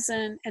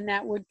horizon, and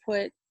that would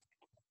put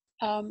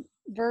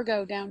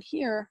Virgo down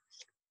here.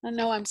 Oh,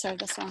 no, I'm sorry,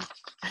 that's wrong.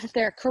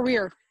 There,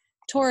 career.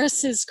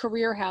 Taurus is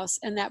career house,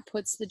 and that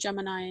puts the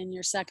Gemini in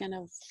your second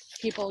of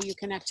people you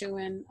connect to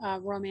in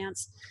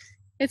romance.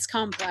 It's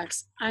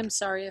complex. I'm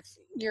sorry if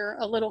you're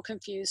a little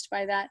confused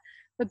by that.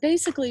 But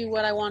basically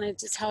what I wanted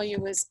to tell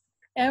you is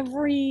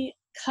every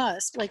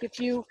cusp, like if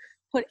you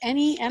put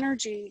any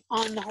energy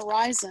on the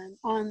horizon,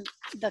 on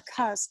the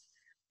cusp,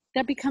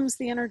 that becomes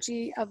the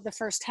energy of the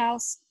first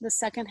house, the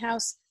second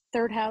house,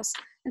 third house.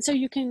 And so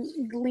you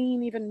can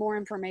glean even more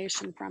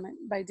information from it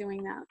by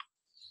doing that.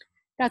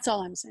 That's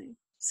all I'm saying.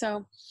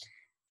 So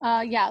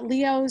yeah,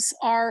 Leos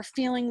are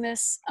feeling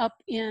this up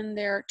in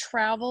their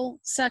travel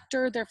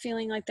sector. They're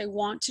feeling like they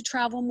want to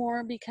travel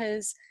more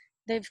because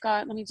they've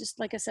got, let me just,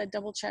 like I said,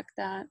 double check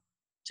that.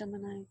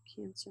 Gemini,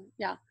 Cancer,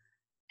 yeah.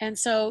 And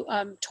so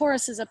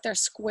Taurus is up there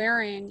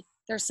squaring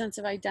their sense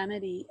of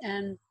identity,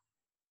 and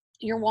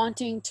you're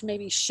wanting to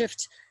maybe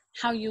shift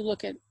how you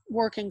look at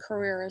work and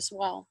career as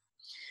well.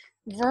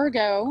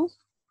 Virgo,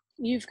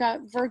 you've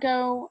got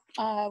Virgo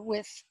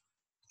with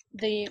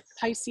the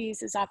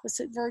Pisces is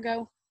opposite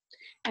Virgo.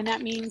 And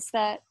that means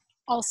that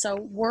also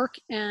work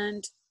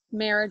and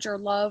marriage or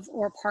love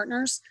or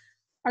partners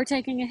are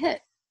taking a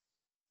hit.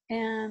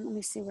 And let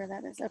me see where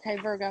that is. Okay,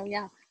 Virgo,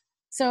 yeah.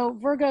 So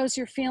Virgos,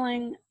 you're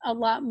feeling a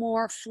lot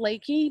more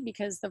flaky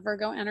because the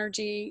Virgo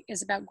energy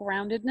is about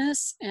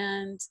groundedness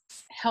and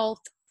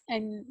health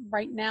and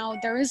right now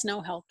there is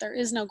no health, there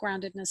is no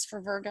groundedness for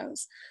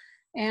Virgos.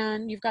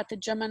 And you've got the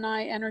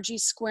Gemini energy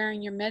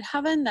squaring your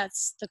midheaven.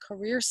 That's the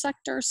career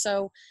sector.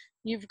 So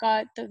you've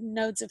got the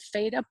nodes of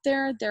fate up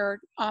there. There are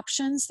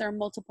options. There are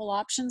multiple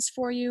options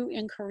for you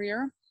in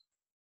career.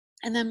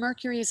 And then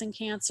Mercury is in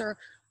Cancer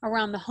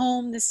around the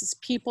home. This is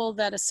people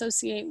that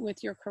associate with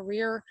your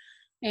career.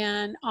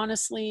 And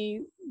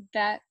honestly,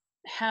 that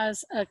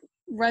has a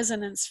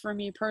resonance for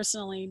me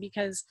personally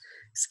because,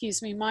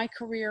 excuse me, my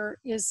career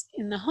is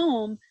in the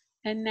home.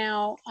 And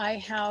now I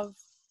have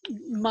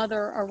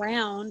mother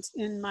around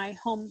in my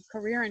home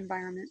career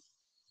environment.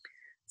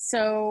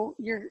 So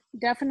you're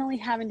definitely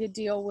having to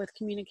deal with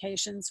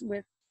communications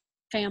with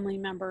family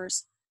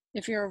members.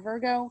 If you're a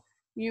Virgo,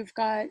 you've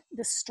got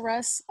the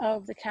stress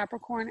of the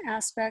Capricorn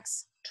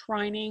aspects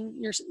trining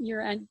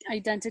your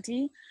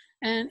identity,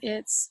 and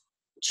it's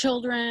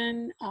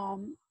children,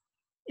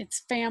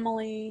 it's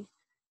family.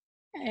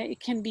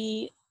 It can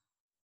be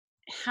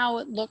how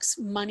it looks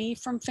money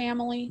from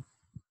family.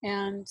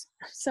 And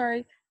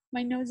sorry,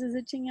 my nose is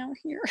itching out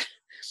here.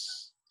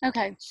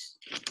 Okay,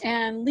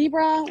 and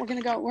Libra,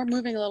 we're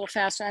moving a little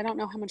faster. I don't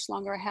know how much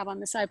longer I have on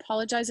this. I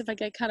apologize if I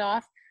get cut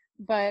off,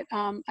 but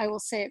I will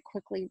say it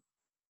quickly.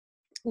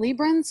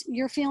 Librans,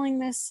 you're feeling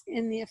this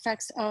in the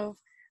effects of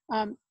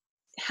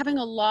having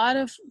a lot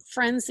of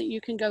friends that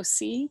you can go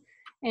see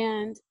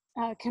and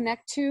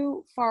connect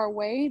to far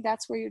away.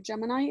 That's where your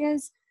Gemini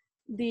is.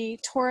 The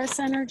Taurus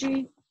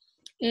energy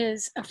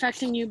is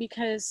affecting you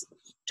because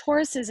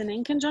Taurus is an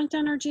inconjunct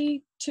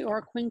energy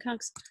or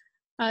quincunx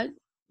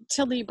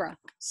to Libra.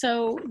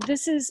 So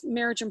this is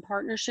marriage and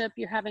partnership.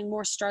 You're having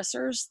more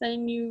stressors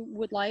than you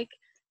would like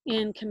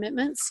in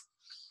commitments.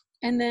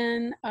 And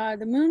then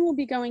the moon will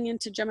be going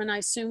into Gemini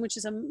soon, which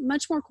is a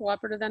much more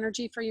cooperative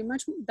energy for you,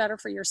 much better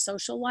for your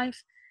social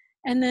life.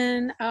 And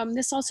then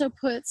this also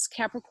puts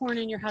Capricorn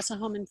in your house of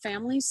home and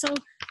family. So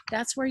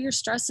that's where your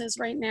stress is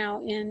right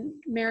now in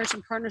marriage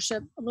and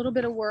partnership, a little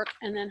bit of work,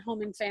 and then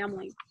home and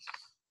family.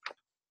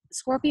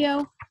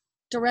 Scorpio,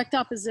 direct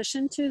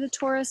opposition to the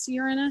Taurus,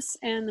 Uranus,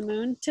 and the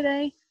moon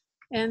today.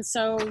 And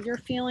so you're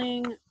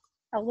feeling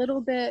a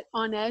little bit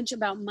on edge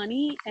about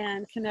money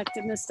and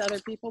connectedness to other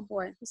people.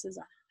 Boy, this is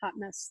a hot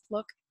mess.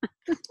 Look,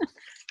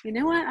 you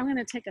know what? I'm going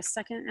to take a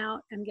second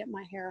out and get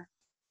my hair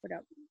put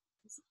up.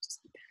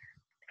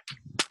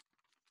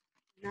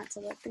 Not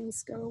to let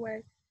things go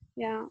away.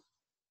 Yeah,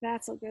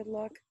 that's a good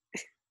look.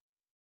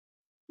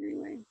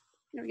 Anyway,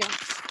 there we go.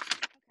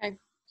 Okay.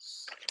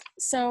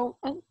 So,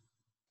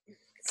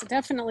 so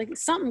definitely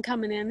something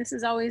coming in. This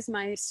is always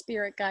my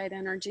spirit guide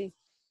energy.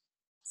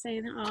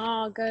 Saying,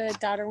 oh, good,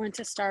 daughter went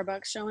to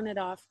Starbucks, showing it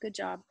off. Good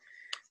job.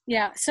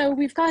 Yeah, so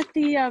we've got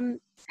the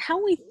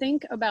how we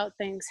think about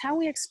things, how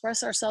we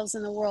express ourselves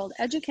in the world.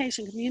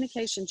 Education,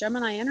 communication,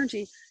 Gemini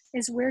energy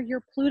is where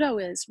your Pluto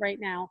is right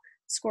now,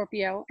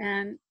 Scorpio,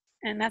 and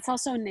that's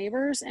also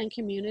neighbors and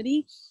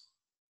community.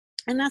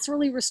 And that's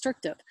really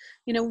restrictive.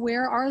 You know,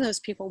 where are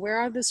those people? Where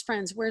are those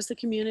friends? Where's the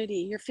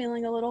community? You're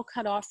feeling a little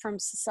cut off from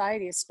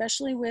society,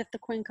 especially with the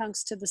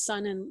quincunx to the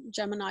sun in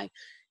Gemini.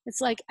 It's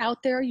like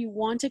out there, you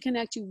want to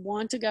connect, you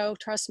want to go.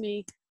 Trust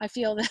me, I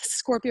feel that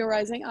Scorpio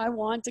rising, I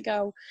want to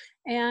go.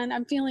 And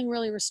I'm feeling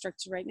really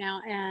restricted right now.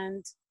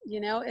 And, you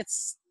know,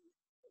 it's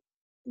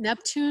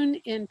Neptune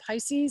in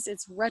Pisces,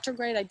 it's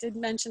retrograde. I did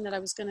mention that I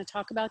was going to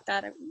talk about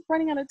that. I'm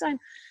running out of time.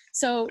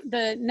 So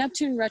the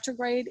Neptune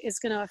retrograde is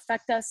going to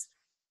affect us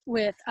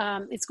with,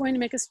 it's going to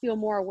make us feel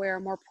more aware,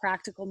 more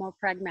practical, more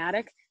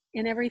pragmatic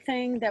in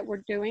everything that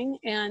we're doing.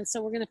 And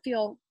so we're going to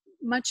feel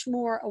much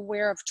more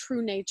aware of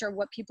true nature of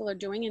what people are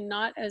doing and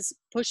not as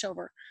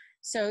pushover.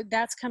 So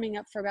that's coming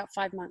up for about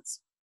 5 months.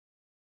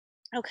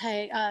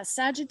 Okay,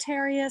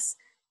 Sagittarius,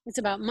 it's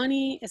about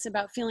money. It's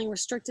about feeling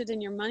restricted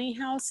in your money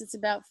house. It's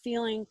about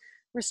feeling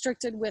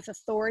restricted with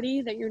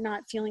authority, that you're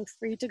not feeling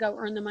free to go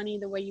earn the money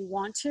the way you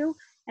want to.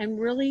 And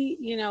really,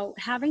 you know,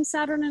 having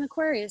Saturn in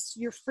Aquarius,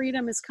 your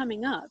freedom is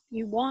coming up.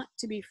 You want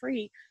to be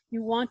free.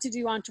 You want to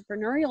do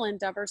entrepreneurial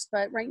endeavors,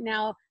 but right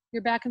now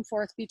you're back and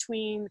forth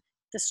between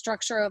the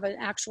structure of an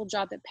actual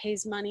job that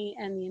pays money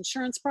and the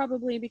insurance,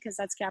 probably because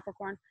that's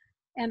Capricorn,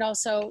 and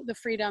also the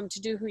freedom to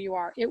do who you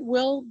are. It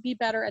will be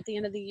better at the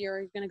end of the year.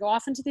 You're going to go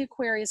off into the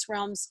Aquarius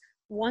realms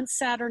once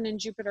Saturn and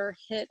Jupiter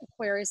hit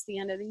Aquarius the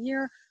end of the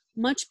year.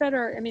 Much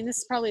better. I mean, this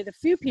is probably the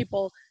few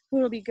people who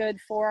will be good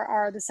for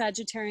are the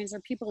Sagittarians or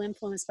people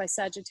influenced by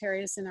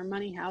Sagittarius in their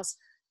money house.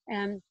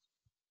 And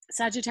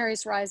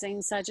Sagittarius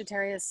rising,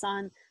 Sagittarius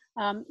sun.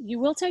 You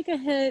will take a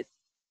hit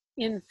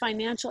in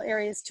financial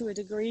areas to a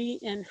degree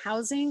in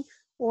housing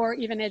or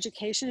even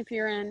education. If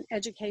you're in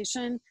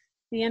education,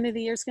 the end of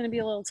the year is going to be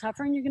a little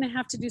tougher and you're going to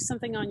have to do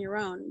something on your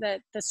own,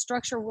 that the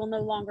structure will no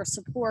longer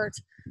support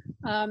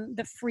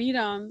the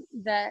freedom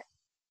that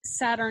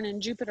Saturn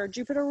and Jupiter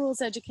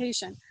rules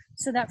education.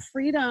 So that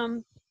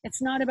freedom,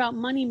 it's not about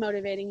money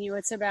motivating you,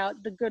 it's about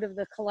the good of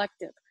the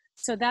collective.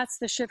 So that's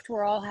the shift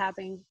we're all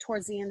having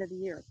towards the end of the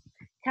year.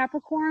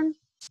 Capricorn,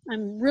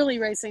 I'm really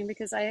racing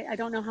because I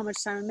don't know how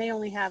much time. I may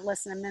only have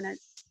less than a minute.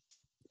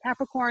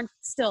 Capricorn,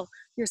 still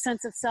your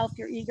sense of self,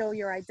 your ego,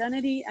 your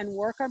identity, and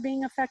work are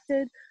being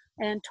affected.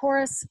 And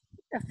Taurus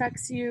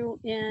affects you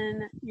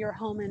in your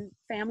home and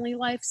family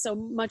life. So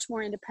much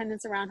more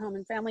independence around home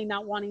and family,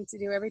 not wanting to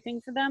do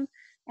everything for them,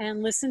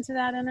 and listen to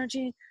that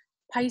energy.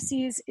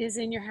 Pisces is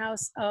in your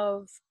house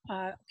of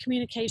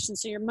communication.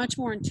 So you're much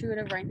more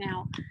intuitive right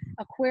now.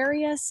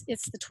 Aquarius,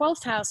 it's the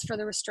 12th house for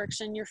the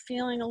restriction. You're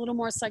feeling a little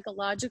more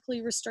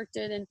psychologically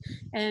restricted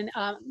and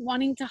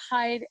wanting to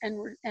hide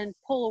and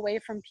pull away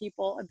from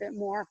people a bit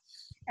more.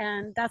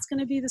 And that's going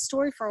to be the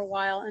story for a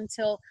while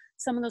until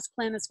some of those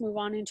planets move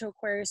on into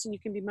Aquarius and you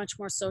can be much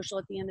more social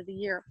at the end of the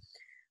year.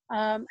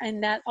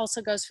 And that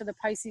also goes for the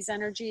Pisces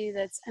energy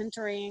that's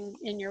entering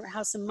in your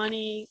house of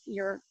money.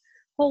 You're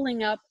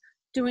holding up,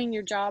 doing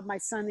your job. My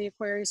son, the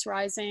Aquarius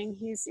rising,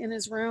 he's in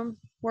his room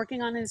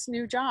working on his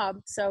new job.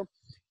 So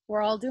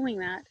we're all doing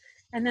that.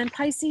 And then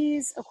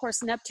Pisces, of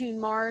course, Neptune,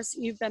 Mars,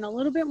 you've been a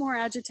little bit more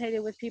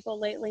agitated with people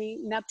lately.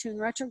 Neptune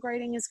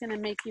retrograding is going to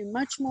make you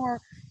much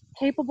more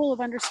capable of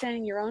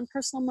understanding your own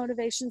personal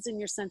motivations and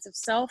your sense of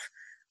self.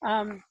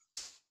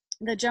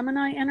 The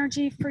Gemini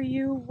energy for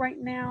you right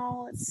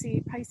now, let's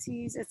see,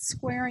 Pisces, it's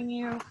squaring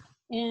you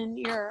in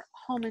your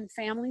home and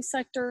family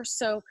sector.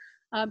 So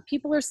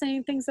people are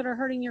saying things that are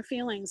hurting your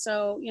feelings.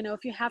 So, you know,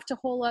 if you have to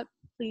hole up,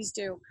 please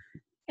do.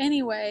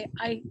 Anyway,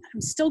 I'm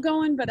still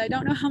going, but I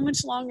don't know how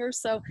much longer.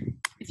 So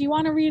if you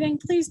want a reading,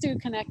 please do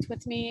connect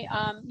with me.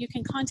 You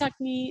can contact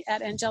me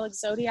at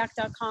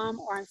angeliczodiac.com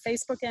or on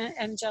Facebook at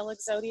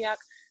Angelic Zodiac.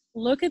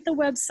 Look at the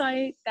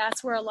website.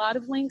 That's where a lot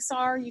of links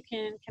are. You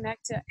can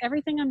connect to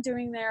everything I'm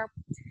doing there.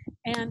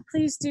 And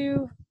please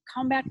do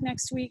come back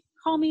next week.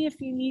 Call me if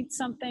you need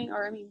something,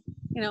 or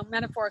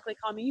metaphorically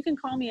call me. You can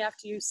call me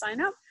after you sign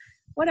up,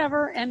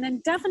 whatever. And then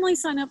definitely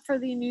sign up for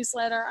the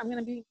newsletter. I'm going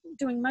to be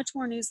doing much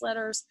more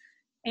newsletters,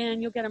 and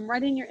you'll get them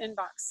right in your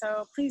inbox.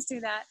 So please do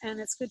that.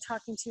 And it's good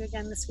talking to you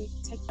again this week.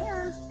 Take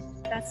care.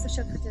 That's the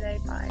show for today.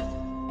 Bye.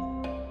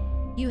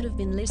 You have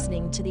been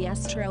listening to the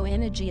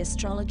AstroEnergy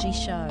Astrology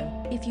Show.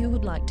 If you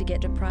would like to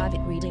get a private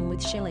reading with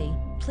Shelley,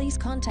 please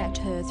contact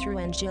her through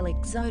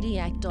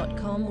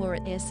angeliczodiac.com or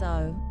at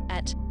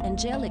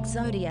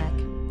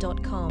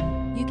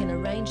angeliczodiac.com. You can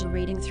arrange a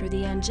reading through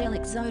the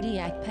Angelic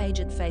Zodiac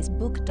page at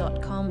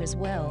facebook.com as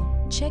well.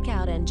 Check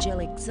out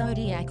Angelic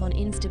Zodiac on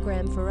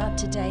Instagram for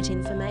up-to-date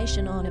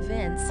information on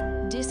events,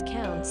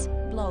 discounts,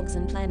 blogs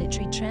and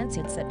planetary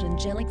transits at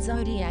Angelic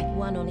Zodiac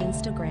 1 on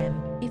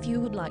Instagram. If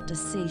you would like to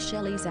see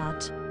Shelley's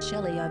art,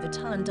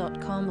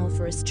 shelleyoverton.com, or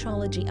for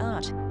astrology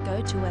art,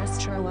 go to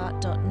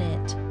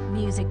astroart.net.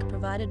 Music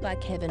provided by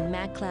Kevin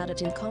MacLeod at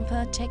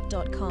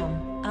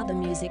incompetech.com. Other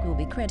music will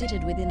be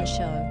credited within the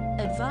show.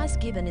 Advice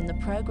given in the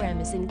program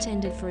is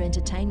intended for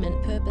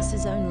entertainment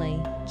purposes only.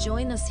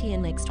 Join us here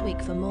next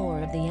week for more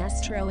of the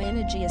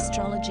AstroEnergy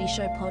Astrology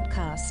Show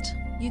podcast.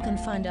 You can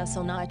find us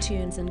on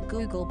iTunes and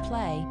Google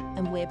Play,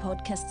 and where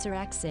podcasts are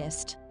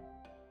accessed.